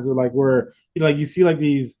lot of times where like you see like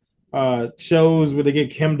these shows where they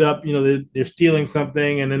get hemmed up, they're stealing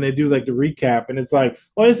something and then they do like the recap and it's like,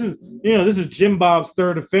 oh, this is Jim Bob's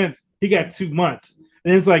third offense. He got 2 months.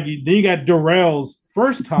 And it's like, then you got Darrell's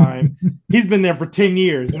first time. He's been there for 10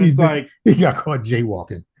 years. And it's like, he got caught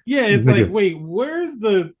jaywalking. Yeah, it's like, wait, where's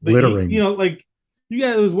the littering? Like you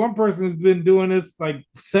got this one person who's been doing this like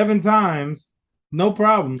 7 times, no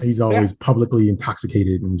problem. He's always publicly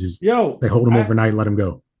intoxicated and just they hold him overnight and let him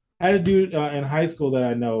go. I had a dude in high school that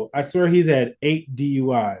I know. I swear he's had 8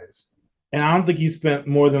 DUIs, and I don't think he spent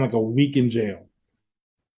more than like a week in jail.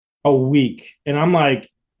 A week, and I'm like,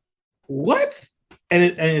 what? And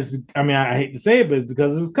it's. I mean, I hate to say it, but it's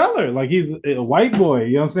because of his color. Like he's a white boy.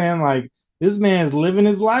 You know what I'm saying? Like this man's living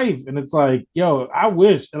his life, and it's like, yo, I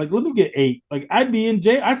wish. Like, let me get 8. Like I'd be in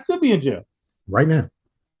jail. I'd still be in jail right now.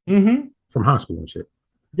 Mm-hmm. From high school and shit.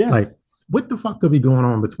 Yeah. Like, what the fuck could be going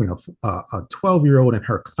on between a 12-year-old and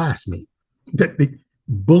her classmate? That the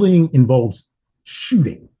bullying involves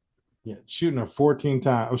shooting. Yeah, shooting her 14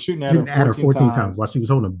 times. Or shooting at her 14 times while she was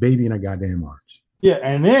holding a baby in her goddamn arms. Yeah,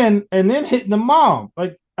 and then hitting the mom.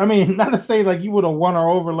 Like, I mean, not to say like you would have won her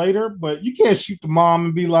over later, but you can't shoot the mom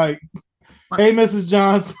and be like, "Hey, Mrs.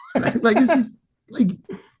 Johnson." Like this is like.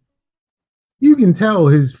 You can tell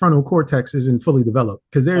his frontal cortex isn't fully developed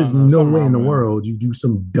because there's no way in the world you do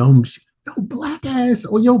some dumb shit. Yo, black ass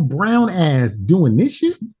or your brown ass doing this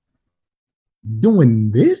shit?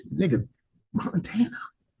 Doing this? Nigga, Montana.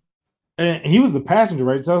 And he was the passenger,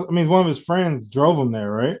 right? So, I mean, one of his friends drove him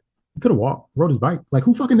there, right? He could have walked, rode his bike. Like,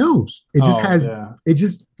 who fucking knows? It just it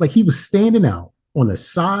just, like, he was standing out on the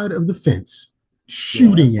side of the fence,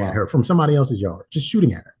 shooting at her from somebody else's yard, just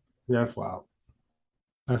shooting at her. Yeah, that's wild.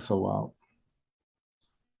 That's so wild.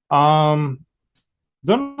 Don't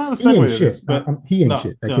know how to segue this, but he ain't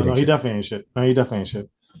shit. No, he definitely ain't shit. No, he definitely ain't shit.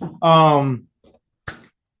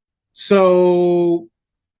 So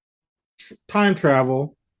time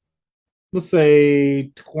travel, let's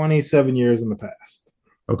say 27 years in the past.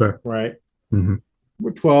 Okay. Right? Mm-hmm.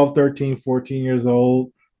 We're 12, 13, 14 years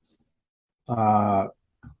old.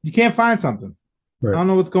 You can't find something. Right. I don't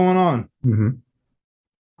know what's going on. Mm-hmm.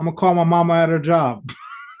 I'm gonna call my mama at her job.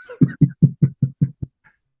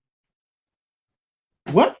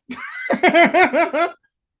 What?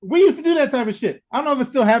 We used to do that type of shit. I don't know if it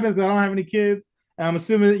still happens. I don't have any kids. And I'm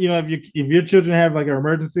assuming, if your children have like an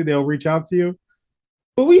emergency, they'll reach out to you.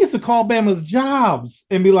 But we used to call Bama's jobs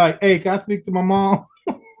and be like, "Hey, can I speak to my mom?"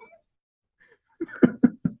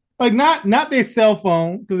 Like not their cell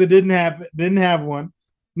phone because it didn't have one,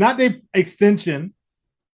 not their extension.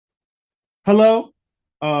 Hello,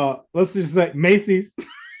 let's just say Macy's.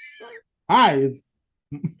 Hi, is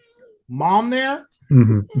mom there?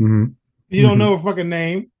 You don't know her fucking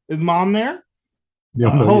name. Is mom there?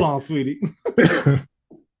 Hold on, sweetie.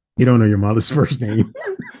 You don't know your mother's first name.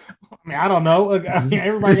 I mean, I don't know. Look,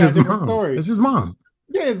 everybody has a different story. It's his mom.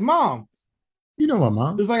 Yeah, it's mom. You know my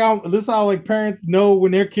mom. It's like this is how like parents know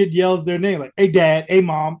when their kid yells their name, like, "Hey, dad, hey,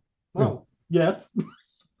 mom." Oh, yes.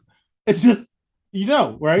 It's just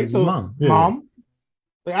right? It's so, mom. Yeah. Mom.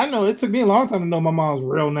 Like, I know it took me a long time to know my mom's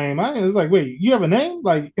real name. It's like, wait, you have a name?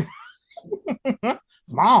 Like,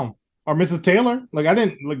 it's mom or Mrs. Taylor. Like, I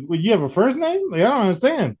didn't like. Well, you have a first name? Like, I don't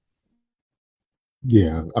understand.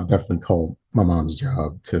 Yeah, I've definitely called my mom's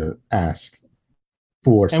job to ask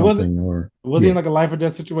for something. Was he in like a life or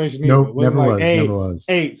death situation? No, nope, never was.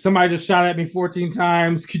 Hey, somebody just shot at me 14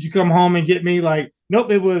 times. Could you come home and get me? Like,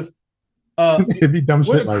 nope, it was it'd be dumb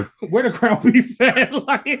shit like where the ground beef fed.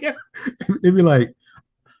 Like it'd be like,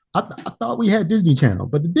 I thought we had Disney Channel,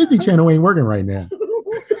 but the Disney Channel ain't working right now.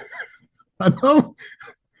 I know.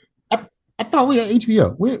 I thought we had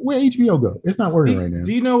HBO. Where HBO go? It's not working right now.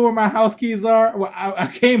 Do you know where my house keys are? Well, I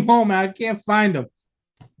came home and I can't find them.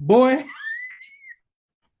 Boy.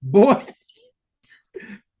 I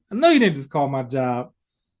know you didn't just call my job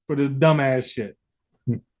for this dumbass shit.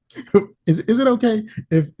 Is it okay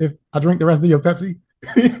if I drink the rest of your Pepsi?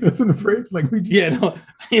 It's in the fridge. Like we just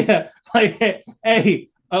like hey,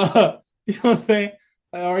 you know what I'm saying?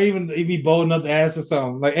 Or even if he bold enough to ask for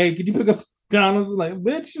something, like, hey, could you pick up some McDonald's? Like,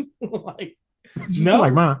 bitch, like, no,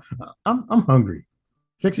 like, Mom, I'm hungry.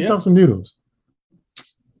 Fix yourself some noodles.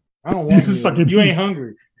 I don't want you ain't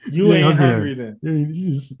hungry. You ain't hungry then.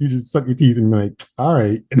 You just suck your teeth and be like, all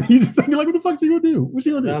right. And then you just you're like, what the fuck you gonna do? What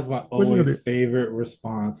you gonna do? That's my always favorite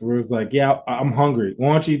response. Where it's like, yeah, I'm hungry.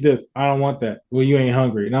 Why don't you eat this? I don't want that. Well, you ain't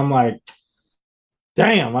hungry. And I'm like,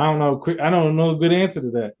 damn, I don't know a good answer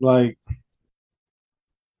to that. Like,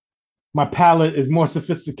 my palate is more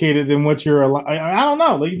sophisticated than what you're I don't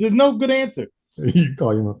know. Like, there's no good answer. You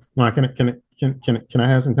call your mom, can I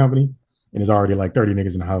have some company? And there's already like 30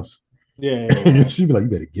 niggas in the house. Yeah. She'd be like, you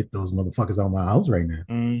better get those motherfuckers out of my house right now.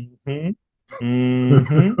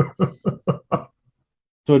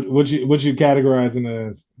 So what you categorizing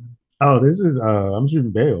as? Oh, this is I'm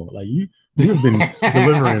shooting bail. Like you've been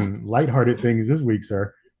delivering lighthearted things this week,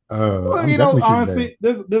 sir. Well, honestly,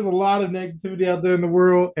 there's a lot of negativity out there in the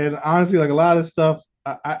world, and honestly, like a lot of stuff,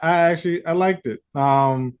 I liked it.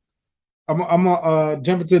 I'm gonna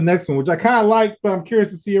jump into the next one, which I kind of like, but I'm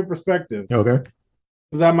curious to see your perspective. Okay.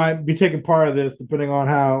 Because I might be taking part of this depending on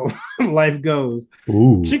how life goes.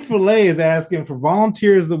 Ooh. Chick-fil-A is asking for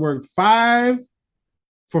volunteers to work 5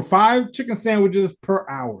 chicken sandwiches per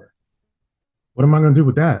hour. What am I gonna do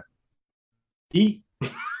with that? Eat.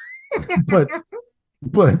 but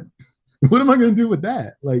what am I gonna do with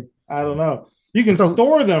that? Like, I don't know. You can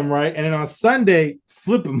store them, right? And then on Sunday,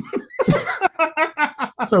 flip them.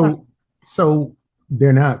 So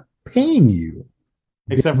they're not paying you.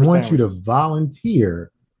 Except they for want sandwiches. you to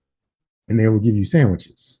volunteer, and they will give you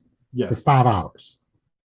sandwiches for 5 hours.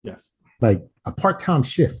 Yes. Like a part-time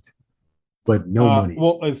shift, but no money.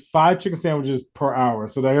 Well, it's 5 chicken sandwiches per hour.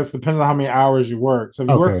 So I guess depends on how many hours you work. So if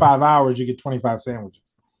you work 5 hours, you get 25 sandwiches.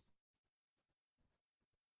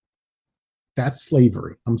 That's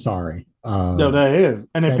slavery. I'm sorry. No, that is.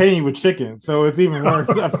 And they're paying you with chicken. So it's even worse,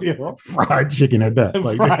 I feel. Fried chicken at that.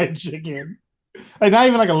 Like fried chicken. Like not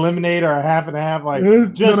even like a lemonade or a half and a half, like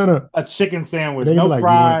just a chicken sandwich. No like,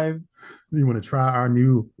 fries. You want to try our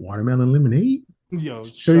new watermelon lemonade? Yo,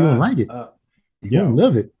 sure you won't like it. You won't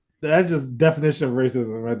love it. That's just definition of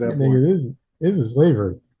racism right there. Nigga, this is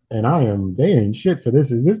slavery. And they ain't shit for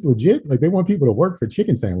this. Is this legit? Like they want people to work for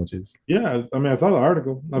chicken sandwiches? Yeah, I mean, I saw the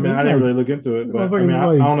article. I mean, I didn't really look into it, but I mean,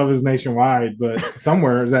 I don't know if it's nationwide, but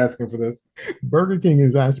somewhere is asking for this. Burger King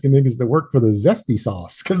is asking niggas to work for the zesty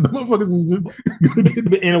sauce because the motherfuckers is just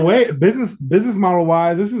in a way, business model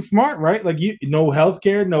wise, this is smart, right? Like no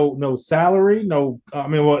healthcare, no salary,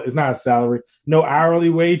 it's not a salary, no hourly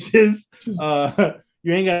wages.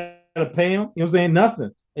 You ain't got to pay them. You know what I'm saying?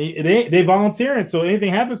 Nothing. They volunteering, so anything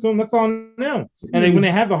happens to them, that's on them. And when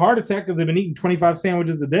they have the heart attack because they've been eating 25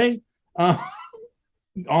 sandwiches a day,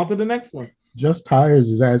 on to the next one. Just Tires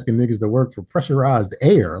is asking niggas to work for pressurized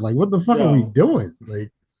air. Like, what the fuck are we doing? Like,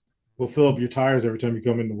 We'll fill up your tires every time you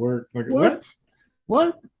come into work. Like What?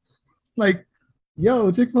 What? Like,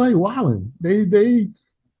 yo, Chick-fil-A wildin'. They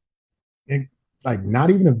like not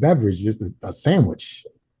even a beverage, just a sandwich.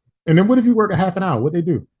 And then what if you work a half an hour? What they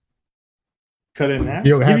do? Cut in half.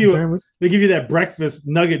 You have a sandwich? They give you that breakfast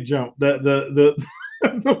nugget jump, the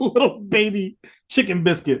the little baby chicken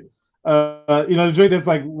biscuit. The joint that's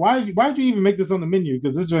like, why'd you even make this on the menu?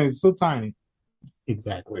 Because this joint is so tiny.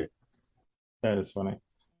 Exactly. That is funny.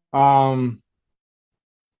 That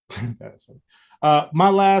is funny. My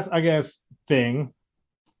last, I guess, thing.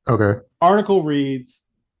 Okay. Article reads: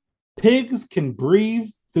 pigs can breathe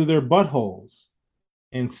through their buttholes,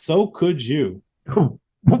 and so could you.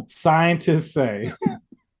 Scientists say.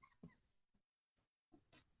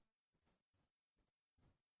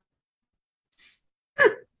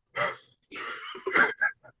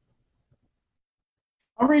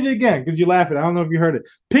 I'll read it again because you're laughing. I don't know if you heard it.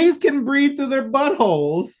 Pigs can breathe through their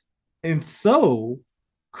buttholes, and so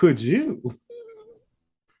could you.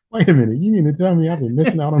 Wait a minute. You mean to tell me I've been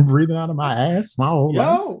missing out on breathing out of my ass my whole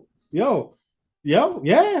life? Yo,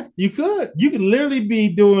 yeah, you could. You could literally be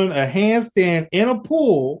doing a handstand in a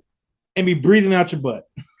pool and be breathing out your butt.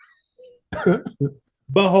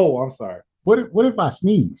 Butthole, I'm sorry. What if I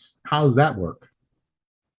sneeze? How does that work?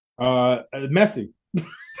 Messy.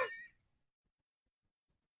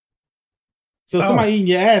 So somebody eating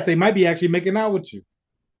your ass, they might be actually making out with you.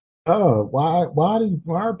 Oh, why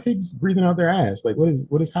are pigs breathing out their ass? Like what is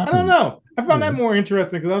happening? I don't know. I found that more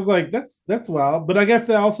interesting because I was like, that's wild. But I guess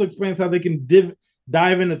that also explains how they can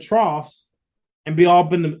dive into troughs and be all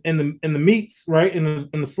up in the meats, right? In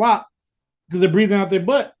the slop, because they're breathing out their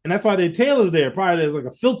butt. And that's why their tail is there. Probably there's like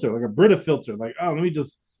a filter, like a Brita filter. Like, oh, let me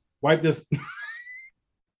just wipe this,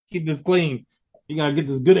 keep this clean. You gotta get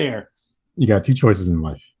this good air. You got two choices in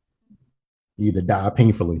life. You either die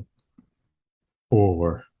painfully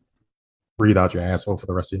or breathe out your asshole for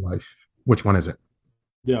the rest of your life. Which one is it?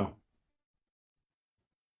 Yeah.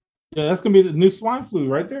 Yeah, that's gonna be the new swine flu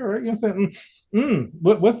right there, right? You know what I'm saying?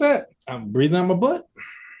 What's that? I'm breathing out my butt.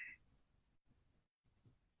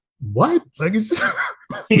 What? Like it's just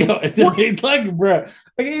it's like, bro.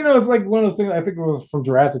 Like, it's like one of those things. I think it was from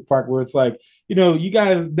Jurassic Park where it's like, you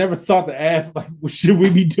guys never thought to ask, like, well, should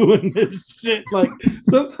we be doing this shit? Like,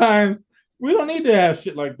 sometimes we don't need to have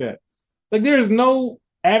shit like that. Like, there's no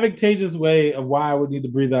advantageous way of why I would need to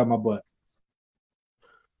breathe out my butt.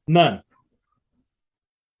 None.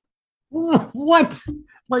 What?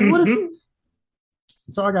 Like, what if?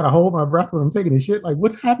 So I gotta hold my breath when I'm taking a shit. Like,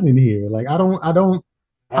 what's happening here? Like, I don't.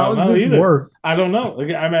 How does this work? I don't know.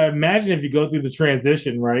 Like, I mean, imagine if you go through the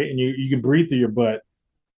transition, right, and you can breathe through your butt.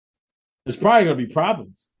 There's probably gonna be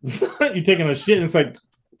problems. You're taking a shit and it's like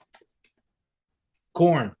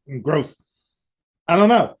corn and gross. I don't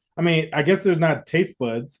know. I mean, I guess there's not taste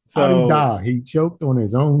buds. So how did he die? He choked on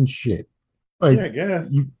his own shit. Like, yeah, I guess.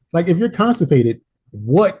 If you're constipated,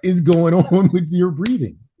 what is going on with your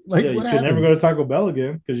breathing? Like, you could never go to Taco Bell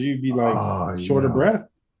again because you'd be like short of breath.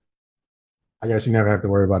 I guess you never have to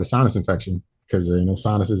worry about a sinus infection because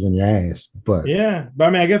sinuses in your ass. But yeah, but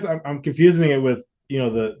I mean, I guess I'm confusing it with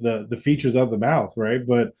the features of the mouth, right?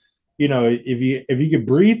 But if you could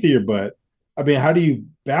breathe through your butt, I mean, how do you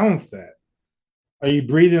balance that? Are you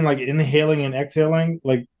breathing like inhaling and exhaling,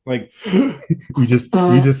 like you just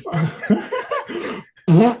you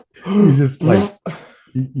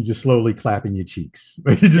just slowly clapping your cheeks.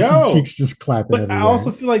 Like you just cheeks just clapping. But everywhere. I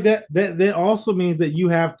also feel like that also means that you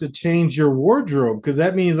have to change your wardrobe because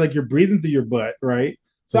that means like you're breathing through your butt, right?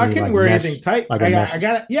 So I couldn't wear anything tight. I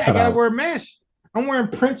gotta wear a mesh. I'm wearing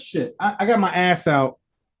Prince shit. I got my ass out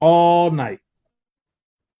all night.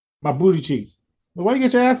 My booty cheeks. Well, why you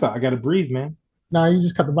get your ass out? I gotta breathe, man. No, you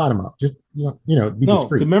just cut the bottom out. Just be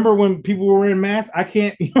discreet. Remember when people were wearing masks? I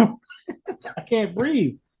can't, I can't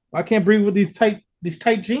breathe. I can't breathe with these tight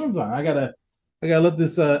jeans on. I gotta let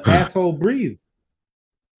this asshole breathe.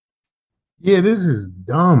 Yeah, this is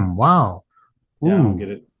dumb. Wow. Ooh, yeah, I don't get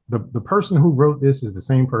it. The person who wrote this is the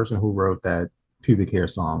same person who wrote that pubic hair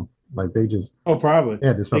song. Like they just probably they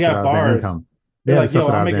had to subsidize their income. They're like, yo,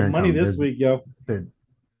 I'm making money this week, yo.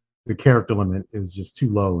 The character limit is just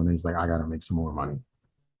too low, and he's like, I gotta make some more money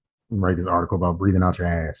and write this article about breathing out your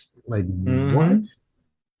ass. Like what?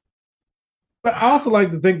 But I also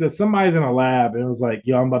like to think that somebody's in a lab and it was like,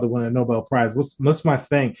 yo, I'm about to win a Nobel Prize. What's my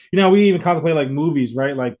thing? We even contemplate like movies,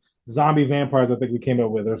 right? Like zombie vampires, I think we came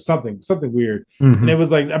up with, or something weird. Mm-hmm. And it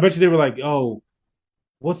was like, I bet you they were like, oh,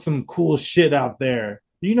 what's some cool shit out there?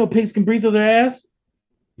 Pigs can breathe through their ass?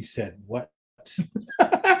 You said what?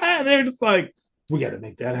 And they're just like, we got to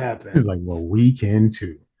make that happen. He's like, well, we can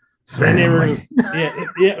too. And they were just,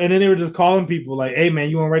 and then they were just calling people like, "Hey, man,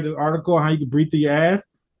 you want to write this article on how you can breathe through your ass?"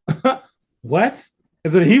 What?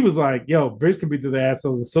 And so he was like, "Yo, Brits can breathe through their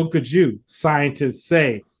assholes, and so could you." Scientists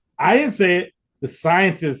say. I didn't say it. The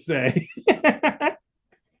scientists say.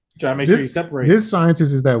 Try to make sure you separate. This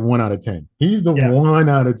scientist is that 1 out of 10. He's the 1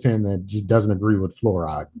 out of 10 that just doesn't agree with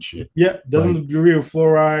fluoride and shit. Yeah, doesn't agree with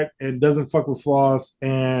fluoride and doesn't fuck with floss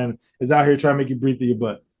and is out here trying to make you breathe through your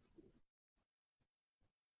butt.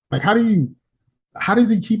 Like, how does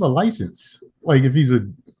he keep a license? Like, if he's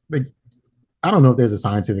I don't know if there's a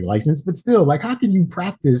scientific license, but still, like, how can you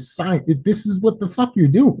practice science if this is what the fuck you're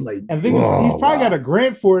doing? Like, I think he's probably got a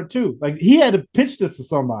grant for it too. Like, he had to pitch this to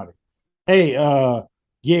somebody. Hey,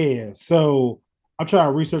 yeah, so I'm trying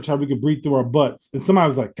to research how we can breathe through our butts. And somebody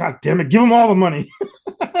was like, God damn it, give him all the money.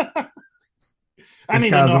 I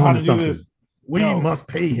need to know how to do this. We must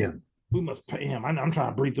pay him. We must pay him. I'm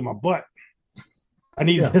trying to breathe through my butt. I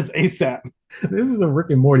need this ASAP. This is a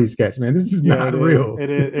Rick and Morty sketch, man. This is not real. It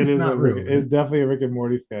is not real. It's definitely a Rick and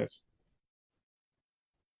Morty sketch.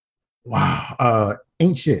 Wow.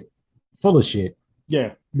 Ain't shit. Full of shit.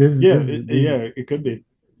 Yeah. It could be.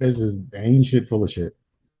 This is ain't shit full of shit.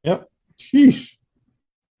 Yep. Sheesh.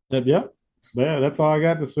 Yep. But yeah, that's all I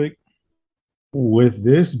got this week. With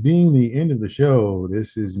this being the end of the show,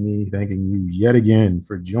 this is me thanking you yet again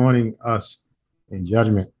for joining us in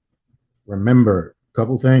judgment. Remember, a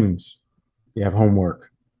couple things. You have homework.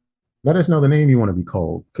 Let us know the name you want to be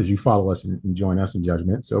called because you follow us and join us in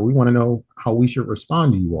judgment. So we want to know how we should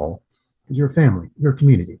respond to you all because you're a family, you're a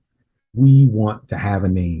community. We want to have a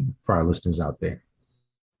name for our listeners out there.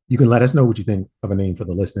 You can let us know what you think of a name for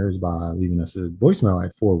the listeners by leaving us a voicemail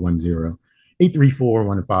at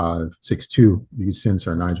 410-834-1562. You can send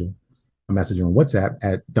Sir Nigel a message on WhatsApp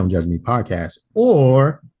at Don't Judge Me Podcast,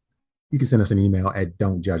 or you can send us an email at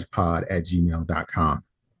don'tjudgepod@gmail.com.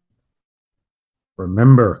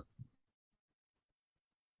 Remember,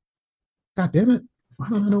 God damn it, why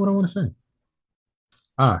don't I know what I want to say?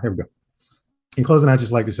 Here we go. In closing, I'd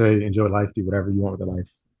just like to say, enjoy life, do whatever you want with your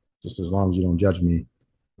life, just as long as you don't judge me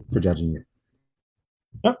for judging you.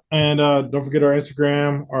 Yep. And don't forget our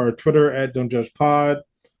Instagram, our Twitter at Don't Judge Pod.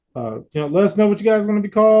 Let us know what you guys want to be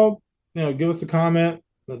called. Give us a comment.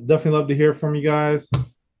 I'd definitely love to hear from you guys.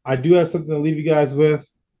 I do have something to leave you guys with.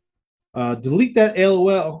 Delete that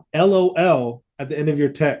LOL at the end of your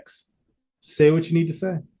text. Say what you need to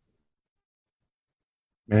say.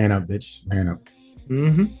 Man up, bitch. Man up.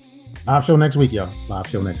 Mm-hmm. Live show next week, y'all. Live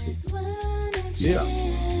show next week. Yeah.